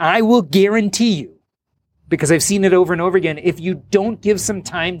 And I will guarantee you, because I've seen it over and over again, if you don't give some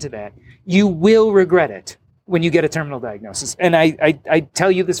time to that, you will regret it when you get a terminal diagnosis. And I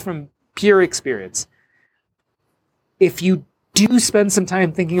tell you this from pure experience. If you do spend some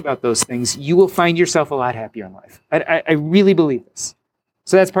time thinking about those things, you will find yourself a lot happier in life. I really believe this.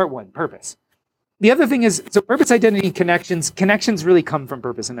 So that's part one, purpose. The other thing is, so purpose, identity, connections. Connections really come from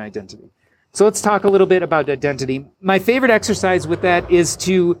purpose and identity. So let's talk a little bit about identity. My favorite exercise with that is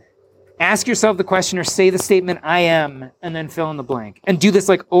to ask yourself the question or say the statement, I am, and then fill in the blank. And do this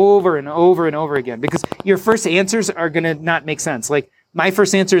like over and over and over again, because your first answers are going to not make sense. Like my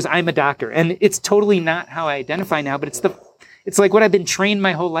first answer is I'm a doctor, and it's totally not how I identify now, but it's like what I've been trained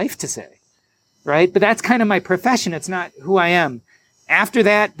my whole life to say, right? But that's kind of my profession. It's not who I am. After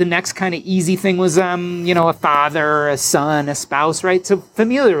that, the next kind of easy thing was, a father, a son, a spouse, right? So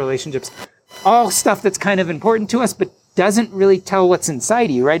familial relationships, all stuff that's kind of important to us, but doesn't really tell what's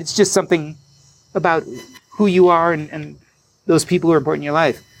inside you, right? It's just something about who you are and those people who are important in your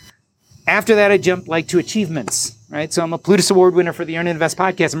life. After that, I jumped to achievements, right? So I'm a Plutus Award winner for the Earn and Invest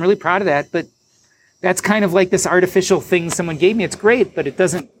podcast. I'm really proud of that, but that's kind of like this artificial thing someone gave me. It's great, but it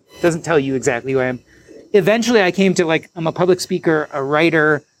doesn't tell you exactly who I am. Eventually, I came to I'm a public speaker, a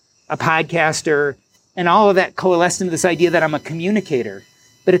writer, a podcaster, and all of that coalesced into this idea that I'm a communicator.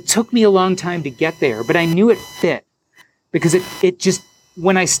 But it took me a long time to get there, but I knew it fit because it just,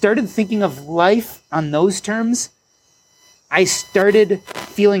 when I started thinking of life on those terms, I started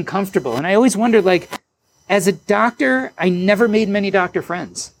feeling comfortable. And I always wondered, as a doctor, I never made many doctor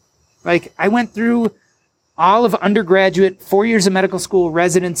friends. I went through all of undergraduate, 4 years of medical school,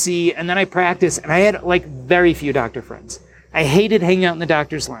 residency, and then I practiced, and I had very few doctor friends. I hated hanging out in the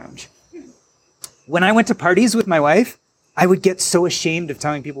doctor's lounge. When I went to parties with my wife, I would get so ashamed of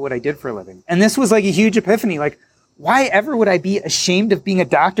telling people what I did for a living. And this was a huge epiphany. Why ever would I be ashamed of being a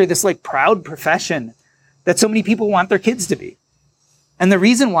doctor, this proud profession that so many people want their kids to be? And the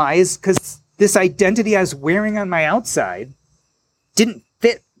reason why is because this identity I was wearing on my outside didn't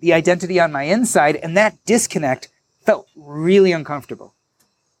fit the identity on my inside, and that disconnect felt really uncomfortable.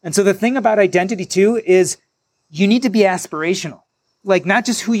 And so the thing about identity too is you need to be aspirational. Not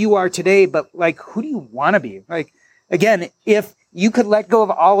just who you are today, but who do you want to be? Again, if you could let go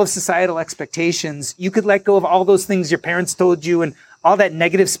of all of societal expectations, you could let go of all those things your parents told you and all that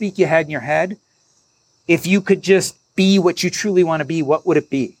negative speak you had in your head. If you could just be what you truly want to be, what would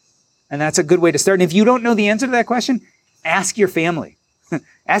it be? And that's a good way to start. And if you don't know the answer to that question, ask your family.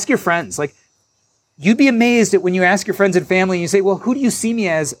 Ask your friends. You'd be amazed at when you ask your friends and family and you say, well, who do you see me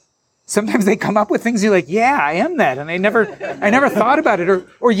as? Sometimes they come up with things you're yeah, I am that. And I never thought about it.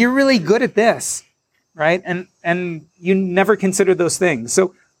 Or you're really good at this, right? And you never consider those things.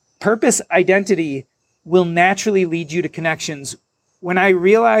 So purpose identity will naturally lead you to connections. When I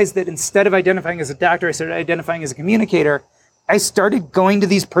realized that instead of identifying as a doctor, I started identifying as a communicator, I started going to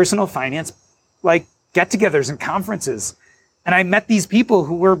these personal finance get-togethers and conferences. And I met these people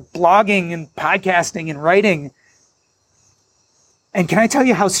who were blogging and podcasting and writing. And can I tell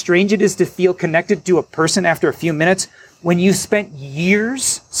you how strange it is to feel connected to a person after a few minutes when you spent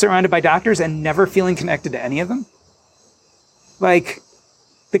years surrounded by doctors and never feeling connected to any of them?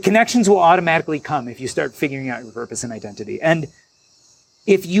 The connections will automatically come if you start figuring out your purpose and identity. And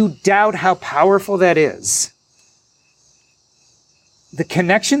if you doubt how powerful that is, the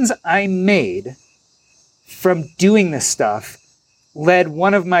connections I made from doing this stuff led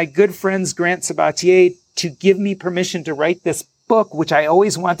one of my good friends, Grant Sabatier, to give me permission to write this book, which I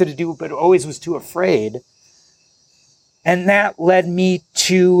always wanted to do, but always was too afraid. And that led me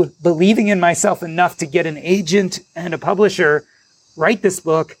to believing in myself enough to get an agent and a publisher, write this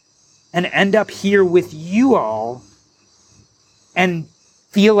book, and end up here with you all and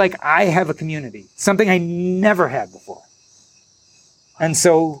feel like I have a community, something I never had before. And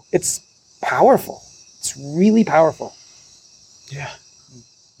so it's powerful. It's really powerful. Yeah.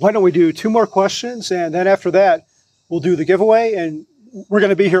 Why don't we do 2 more questions, and then after that, we'll do the giveaway, and we're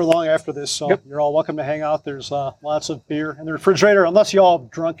going to be here long after this, so You're all welcome to hang out. There's lots of beer in the refrigerator, unless you all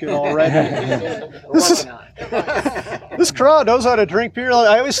drunk it already. This crowd knows how to drink beer.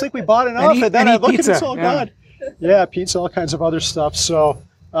 I always think we bought enough, and then I look at it, oh God. Yeah, pizza, all kinds of other stuff. So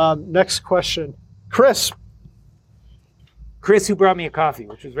next question. Chris, who brought me a coffee,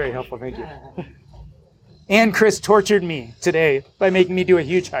 which was very helpful. Thank you. And Chris tortured me today by making me do a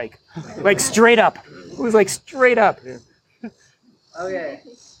huge hike. Straight up. It was straight up. Okay.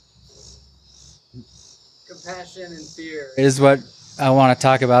 Compassion and fear is what I want to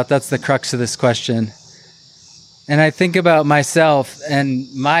talk about. That's the crux of this question. And I think about myself,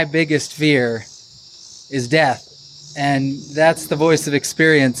 and my biggest fear is death. And that's the voice of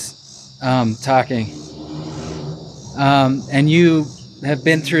experience talking. And you have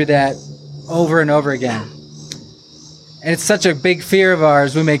been through that over and over again. And it's such a big fear of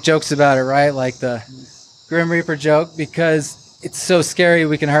ours. We make jokes about it, right? Like the Grim Reaper joke, because it's so scary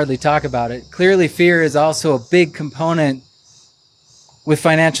we can hardly talk about it. Clearly, fear is also a big component with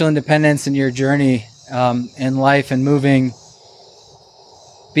financial independence in your journey in life and moving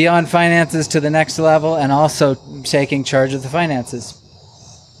beyond finances to the next level, and also taking charge of the finances.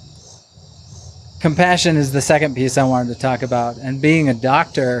 Compassion is the second piece I wanted to talk about. And being a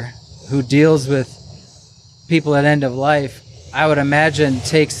doctor who deals with people at end of life, I would imagine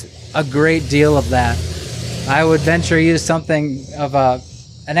takes a great deal of that. I would venture you something of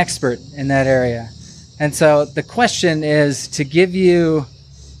an expert in that area. And so the question is to give you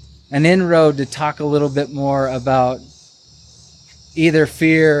an inroad to talk a little bit more about either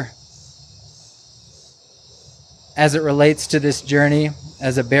fear as it relates to this journey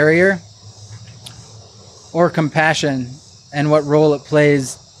as a barrier, or compassion and what role it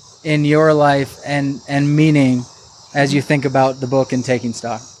plays in your life and meaning as you think about the book and taking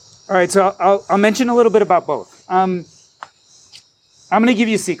stock. All right, so I'll mention a little bit about both. I'm going to give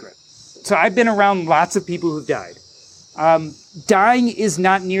you a secret. So I've been around lots of people who've died. Dying is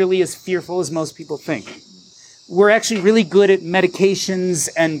not nearly as fearful as most people think. We're actually really good at medications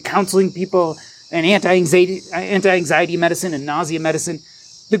and counseling people and anti-anxiety medicine and nausea medicine.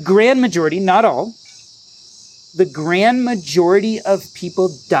 The grand majority, not all, the grand majority of people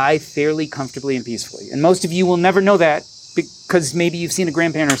die fairly comfortably and peacefully. And most of you will never know that because maybe you've seen a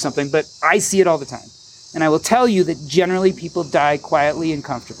grandparent or something, but I see it all the time. And I will tell you that generally people die quietly and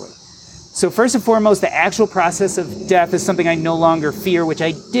comfortably. So first and foremost, the actual process of death is something I no longer fear, which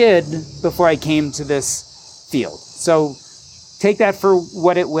I did before I came to this field. So take that for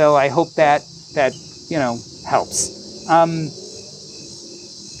what it will. I hope that helps.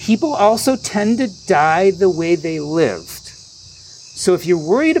 People also tend to die the way they lived. So if you're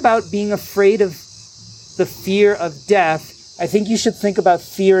worried about being afraid of the fear of death, I think you should think about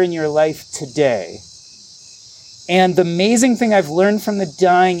fear in your life today. And the amazing thing I've learned from the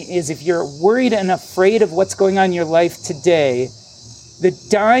dying is if you're worried and afraid of what's going on in your life today, the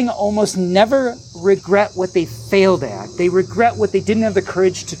dying almost never regret what they failed at. They regret what they didn't have the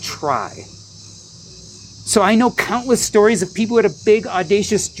courage to try. So I know countless stories of people who had a big,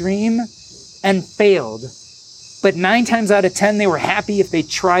 audacious dream and failed. But 9 times out of 10, they were happy if they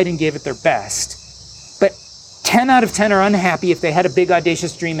tried and gave it their best. But 10 out of 10 are unhappy if they had a big,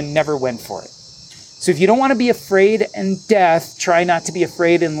 audacious dream and never went for it. So if you don't want to be afraid in death, try not to be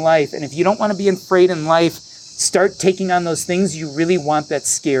afraid in life. And if you don't want to be afraid in life, start taking on those things you really want that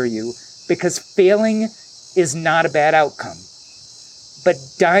scare you, because failing is not a bad outcome. But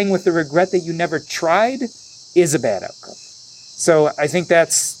dying with the regret that you never tried is a bad outcome. So I think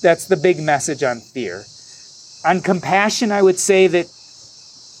that's the big message on fear. On compassion, I would say that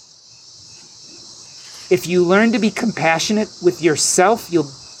if you learn to be compassionate with yourself, you'll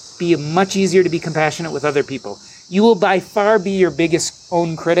be much easier to be compassionate with other people. You will by far be your biggest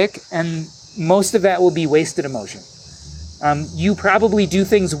own critic, and most of that will be wasted emotion. You probably do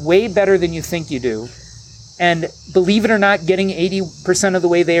things way better than you think you do. And believe it or not, getting 80% of the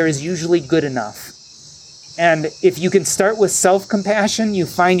way there is usually good enough. And if you can start with self-compassion, you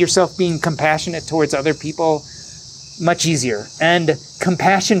find yourself being compassionate towards other people much easier. And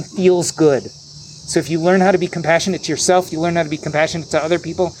compassion feels good. So if you learn how to be compassionate to yourself, you learn how to be compassionate to other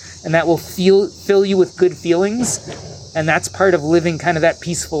people, and that will fill you with good feelings. And that's part of living kind of that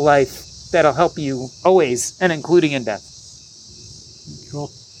peaceful life that'll help you always, and including in death.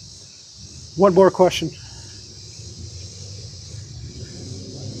 Cool. One more question.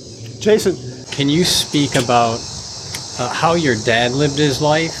 Jason. Can you speak about how your dad lived his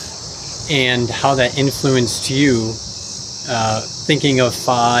life and how that influenced you thinking of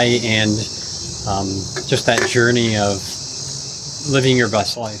Phi and just that journey of living your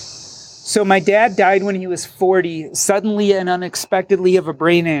best life? So my dad died when he was 40, suddenly and unexpectedly of a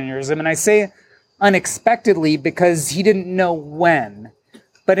brain aneurysm. And I say unexpectedly because he didn't know when.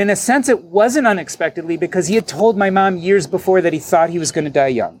 But in a sense, it wasn't unexpectedly because he had told my mom years before that he thought he was going to die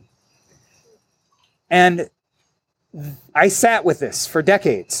young. And I sat with this for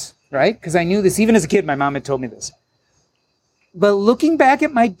decades, right? Because I knew this. Even as a kid, my mom had told me this. But looking back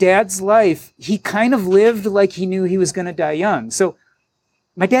at my dad's life, he kind of lived like he knew he was going to die young. So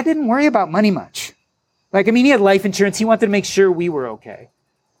my dad didn't worry about money much. He had life insurance. He wanted to make sure we were okay.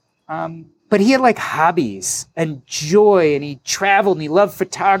 But he had hobbies and joy, and he traveled and he loved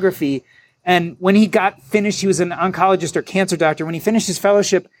photography. And when he got finished, he was an oncologist or cancer doctor. When he finished his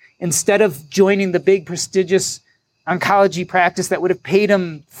fellowship, instead of joining the big prestigious oncology practice that would have paid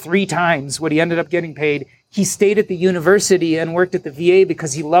him 3 times what he ended up getting paid, he stayed at the university and worked at the VA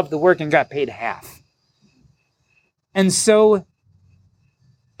because he loved the work and got paid half. And so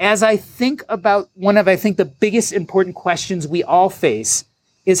as I think about one of, I think, the biggest important questions we all face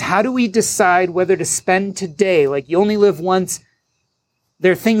is how do we decide whether to spend today? You only live once.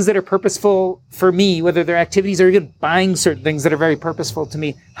 There are things that are purposeful for me, whether they're activities or even buying certain things that are very purposeful to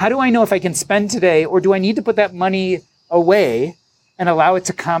me. How do I know if I can spend today, or do I need to put that money away and allow it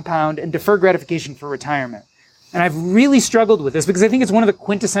to compound and defer gratification for retirement? And I've really struggled with this because I think it's one of the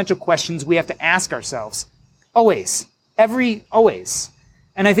quintessential questions we have to ask ourselves. Always. Always.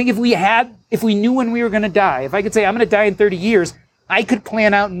 And I think if we knew when we were going to die, if I could say I'm going to die in 30 years, I could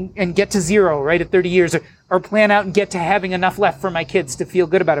plan out and get to zero, right, at 30 years, or plan out and get to having enough left for my kids to feel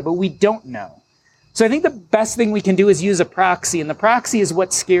good about it, but we don't know. So I think the best thing we can do is use a proxy, and the proxy is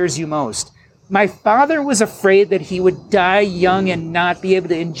what scares you most. My father was afraid that he would die young and not be able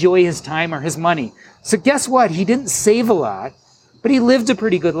to enjoy his time or his money. So guess what? He didn't save a lot, but he lived a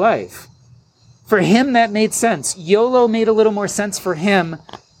pretty good life. For him, that made sense. YOLO made a little more sense for him,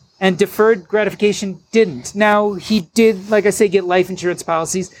 and deferred gratification didn't. Now, he did, like I say, get life insurance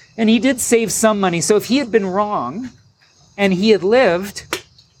policies, and he did save some money. So if he had been wrong and he had lived,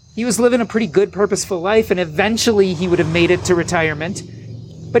 he was living a pretty good, purposeful life, and eventually he would have made it to retirement.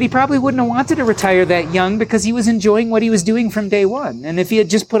 But he probably wouldn't have wanted to retire that young because he was enjoying what he was doing from day one. And if he had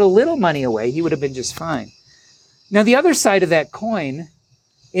just put a little money away, he would have been just fine. Now, the other side of that coin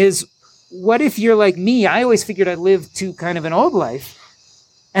is, what if you're like me? I always figured I'd live to kind of an old life.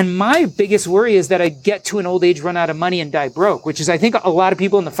 And my biggest worry is that I get to an old age, run out of money, and die broke, which is, I think, a lot of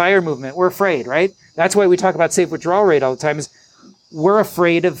people in the FIRE movement, we're afraid, right? That's why we talk about safe withdrawal rate all the time, is we're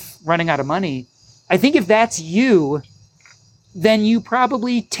afraid of running out of money. I think if that's you, then you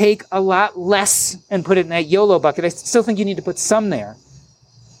probably take a lot less and put it in that YOLO bucket. I still think you need to put some there.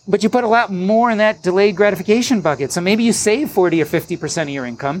 But you put a lot more in that delayed gratification bucket. So maybe you save 40 or 50% of your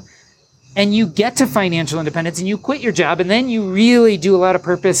income, and you get to financial independence, and you quit your job, and then you really do a lot of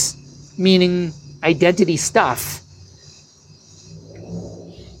purpose, meaning identity stuff.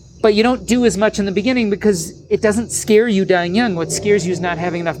 But you don't do as much in the beginning because it doesn't scare you dying young. What scares you is not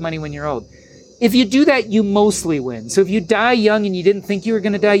having enough money when you're old. If you do that, you mostly win. So if you die young and you didn't think you were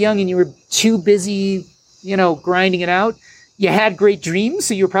going to die young and you were too busy, grinding it out, you had great dreams,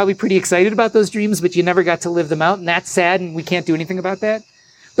 so you were probably pretty excited about those dreams, but you never got to live them out, and that's sad, and we can't do anything about that.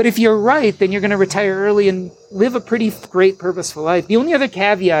 But if you're right, then you're going to retire early and live a pretty great, purposeful life. The only other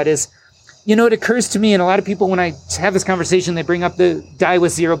caveat is, it occurs to me, and a lot of people, when I have this conversation, they bring up the Die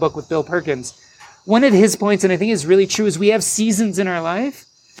with Zero book with Bill Perkins. One of his points, and I think is really true, is we have seasons in our life,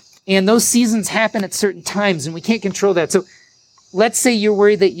 and those seasons happen at certain times, and we can't control that. So let's say you're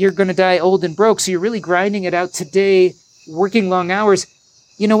worried that you're going to die old and broke, so you're really grinding it out today, working long hours.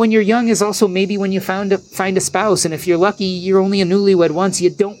 When you're young is also maybe when you find a spouse, and if you're lucky, you're only a newlywed once. You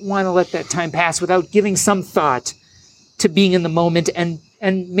don't want to let that time pass without giving some thought to being in the moment and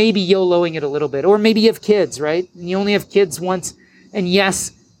maybe YOLOing it a little bit. Or maybe you have kids, right? And you only have kids once. And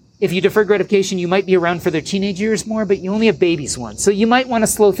yes, if you defer gratification, you might be around for their teenage years more, but you only have babies once. So you might want to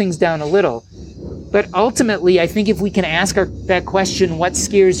slow things down a little. But ultimately, I think if we can ask that question, what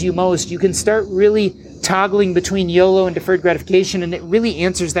scares you most, you can start really toggling between YOLO and deferred gratification, and it really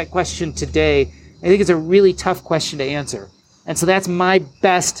answers that question today. I think it's a really tough question to answer. And so that's my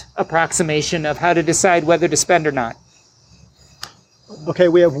best approximation of how to decide whether to spend or not. Okay,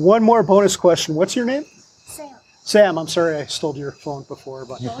 we have one more bonus question. What's your name? Sam. Sam, I'm sorry I stole your phone before,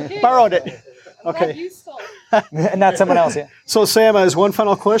 but borrowed it. Okay. You stole it. Not someone else, yeah. So Sam has one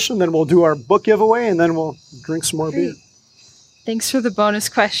final question, then we'll do our book giveaway, and then we'll drink some more beer. Thanks for the bonus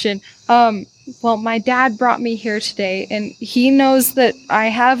question. Well, my dad brought me here today, and he knows that I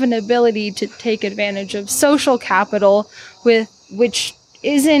have an ability to take advantage of social capital, which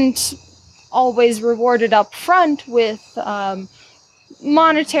isn't always rewarded up front with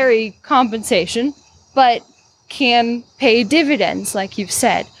monetary compensation, but can pay dividends, like you've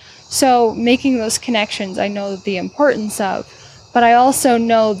said. So making those connections, I know the importance of, but I also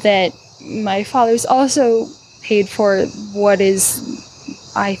know that my father's also paid for what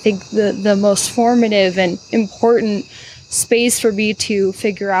is, I think, the most formative and important space for me to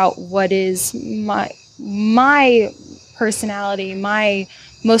figure out what is my personality, my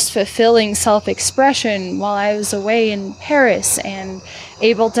most fulfilling self-expression while I was away in Paris, and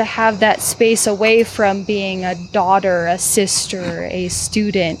able to have that space away from being a daughter, a sister, a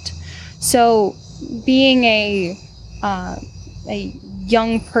student. So being a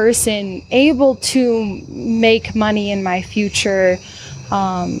young person able to make money in my future,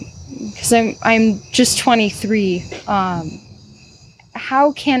 because I'm just 23,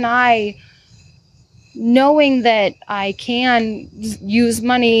 how can I, knowing that I can use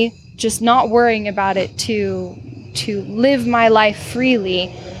money, just not worrying about it, to live my life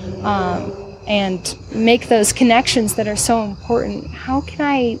freely, and make those connections that are so important, how can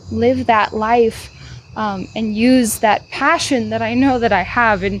I live that life and use that passion that I know that I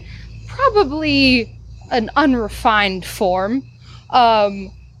have in probably an unrefined form,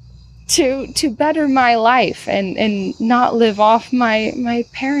 to better my life and not live off my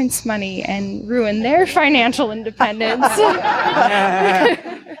parents' money and ruin their financial independence.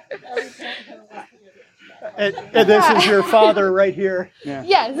 And this is your father right here. Yeah.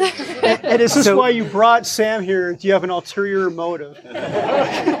 Yes. And is this why you brought Sam here? Do you have an ulterior motive?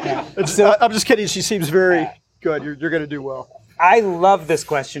 I'm just kidding. She seems very good. You're going to do well. I love this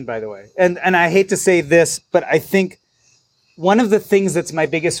question, by the way. And I hate to say this, but I think one of the things that's my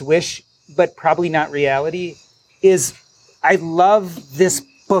biggest wish but probably not reality, is I love this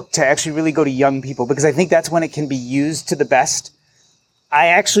book to actually really go to young people, because I think that's when it can be used to the best.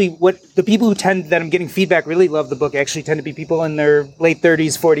 What the people that I'm getting feedback really love the book actually tend to be people in their late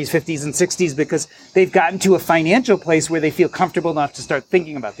 30s, 40s, 50s, and 60s, because they've gotten to a financial place where they feel comfortable enough to start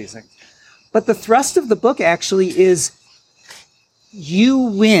thinking about these things. But the thrust of the book actually is you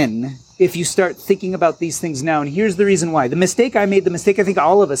win if you start thinking about these things now. And here's the reason why. The mistake I made, the mistake I think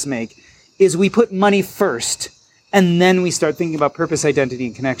all of us make, is we put money first, and then we start thinking about purpose, identity,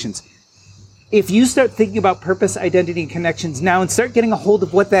 and connections. If you start thinking about purpose, identity, and connections now and start getting a hold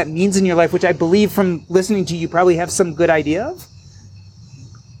of what that means in your life, which I believe from listening to you probably have some good idea of,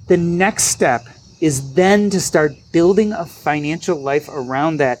 the next step is then to start building a financial life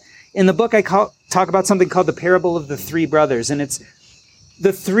around that. In the book, I talk about something called the parable of the three brothers, and it's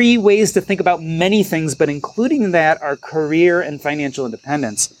the three ways to think about many things, but including that are career and financial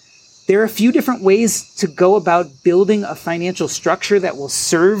independence. There are a few different ways to go about building a financial structure that will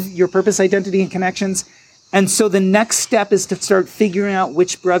serve your purpose, identity, and connections. And so the next step is to start figuring out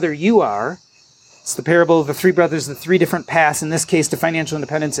which brother you are. It's the parable of the three brothers, the three different paths, in this case, to financial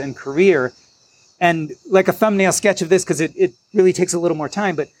independence and career. And like a thumbnail sketch of this, because it really takes a little more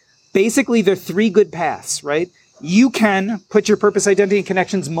time, but basically there are three good paths, right? You can put your purpose, identity, and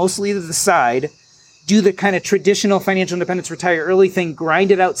connections mostly to the side, do the kind of traditional financial independence, retire early thing,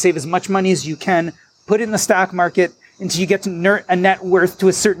 grind it out, save as much money as you can, put it in the stock market until you get to a net worth to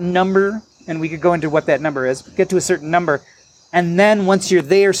a certain number, and we could go into what that number is, get to a certain number, and then once you're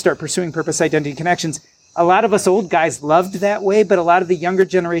there, start pursuing purpose, identity, and connections. A lot of us old guys loved that way, but a lot of the younger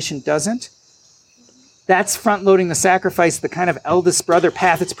generation doesn't. That's front-loading the sacrifice, the kind of eldest brother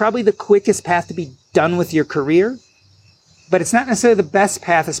path. It's probably the quickest path to be done with your career, but it's not necessarily the best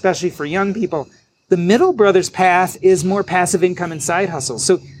path, especially for young people. The middle brother's path is more passive income and side hustles.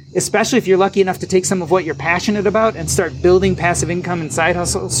 So especially if you're lucky enough to take some of what you're passionate about and start building passive income and side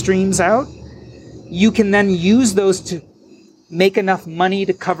hustle streams out, you can then use those to make enough money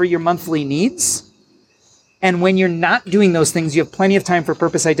to cover your monthly needs. And when you're not doing those things, you have plenty of time for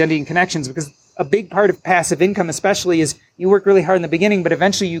purpose, identity, and connections, because a big part of passive income especially is you work really hard in the beginning, but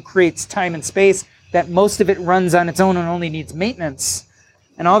eventually you create time and space that most of it runs on its own and only needs maintenance.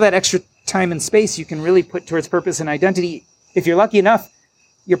 And all that extra time and space you can really put towards purpose and identity. If you're lucky enough,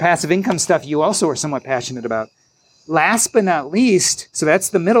 your passive income stuff you also are somewhat passionate about. Last but not least, so that's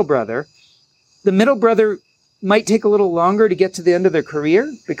the middle brother. The middle brother might take a little longer to get to the end of their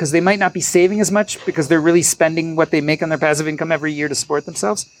career because they might not be saving as much because they're really spending what they make on their passive income every year to support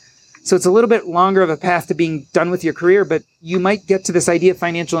themselves. So it's a little bit longer of a path to being done with your career, but you might get to this idea of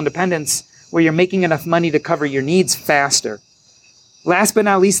financial independence where you're making enough money to cover your needs faster. Last but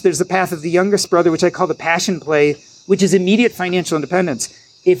not least, there's the path of the youngest brother, which I call the passion play, which is immediate financial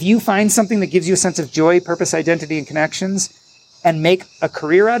independence. If you find something that gives you a sense of joy, purpose, identity, and connections, and make a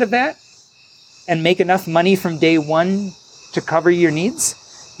career out of that, and make enough money from day one to cover your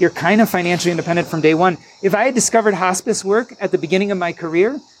needs, you're kind of financially independent from day one. If I had discovered hospice work at the beginning of my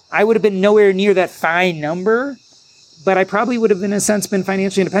career, I would have been nowhere near that fine number, but I probably would have, in a sense, been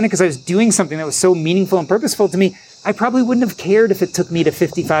financially independent because I was doing something that was so meaningful and purposeful to me. I probably wouldn't have cared if it took me to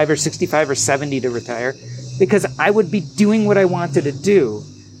 55 or 65 or 70 to retire, because I would be doing what I wanted to do.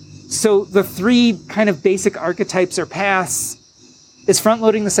 So the three kind of basic archetypes or paths is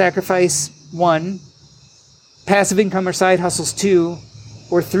front-loading the sacrifice, 1, passive income or side hustles, 2,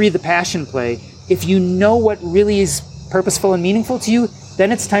 or 3, the passion play. If you know what really is purposeful and meaningful to you,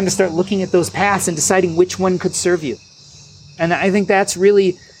 then it's time to start looking at those paths and deciding which one could serve you. And I think that's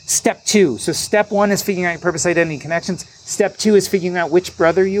really step 2. So step 1 is figuring out your purpose, identity, and connections. Step 2 is figuring out which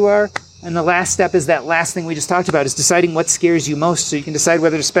brother you are. And the last step is that last thing we just talked about, is deciding what scares you most so you can decide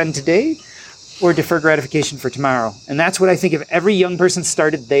whether to spend today or defer gratification for tomorrow. And that's what I think, if every young person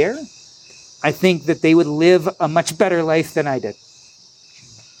started there, I think that they would live a much better life than I did.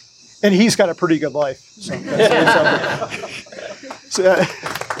 And he's got a pretty good life. So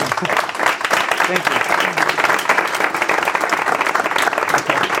Thank you.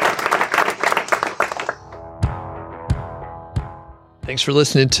 Thanks for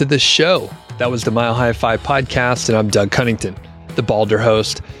listening to the show. That was the Mile High 5 podcast, and I'm Doug Cunnington, the balder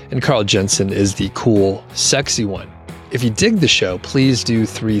host, and Carl Jensen is the cool, sexy one. If you dig the show, please do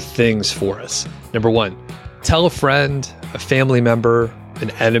 3 things for us. Number 1, tell a friend, a family member,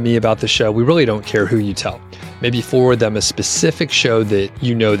 an enemy about the show. We really don't care who you tell. Maybe forward them a specific show that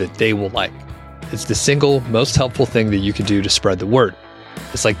you know that they will like. It's the single most helpful thing that you can do to spread the word.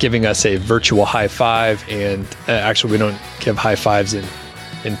 It's like giving us a virtual high five, and actually we don't give high fives in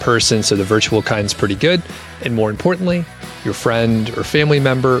in person, so the virtual kind's pretty good. And more importantly, your friend or family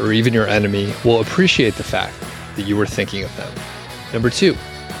member or even your enemy will appreciate the fact that you were thinking of them. Number 2,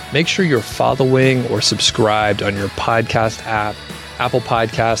 make sure you're following or subscribed on your podcast app, Apple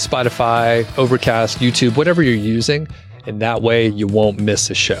Podcasts, Spotify, Overcast, YouTube, whatever you're using, and that way you won't miss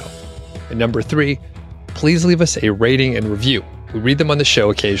a show. And number 3, please leave us a rating and review. We read them on the show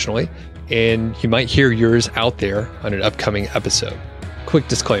occasionally, and you might hear yours out there on an upcoming episode. Quick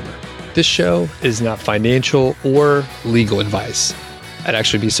disclaimer, this show is not financial or legal advice. I'd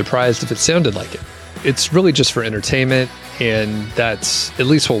actually be surprised if it sounded like it. It's really just for entertainment, and that's at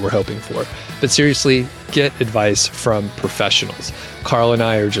least what we're hoping for. But seriously, get advice from professionals. Carl and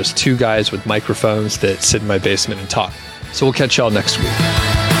I are just two guys with microphones that sit in my basement and talk. So we'll catch y'all next week.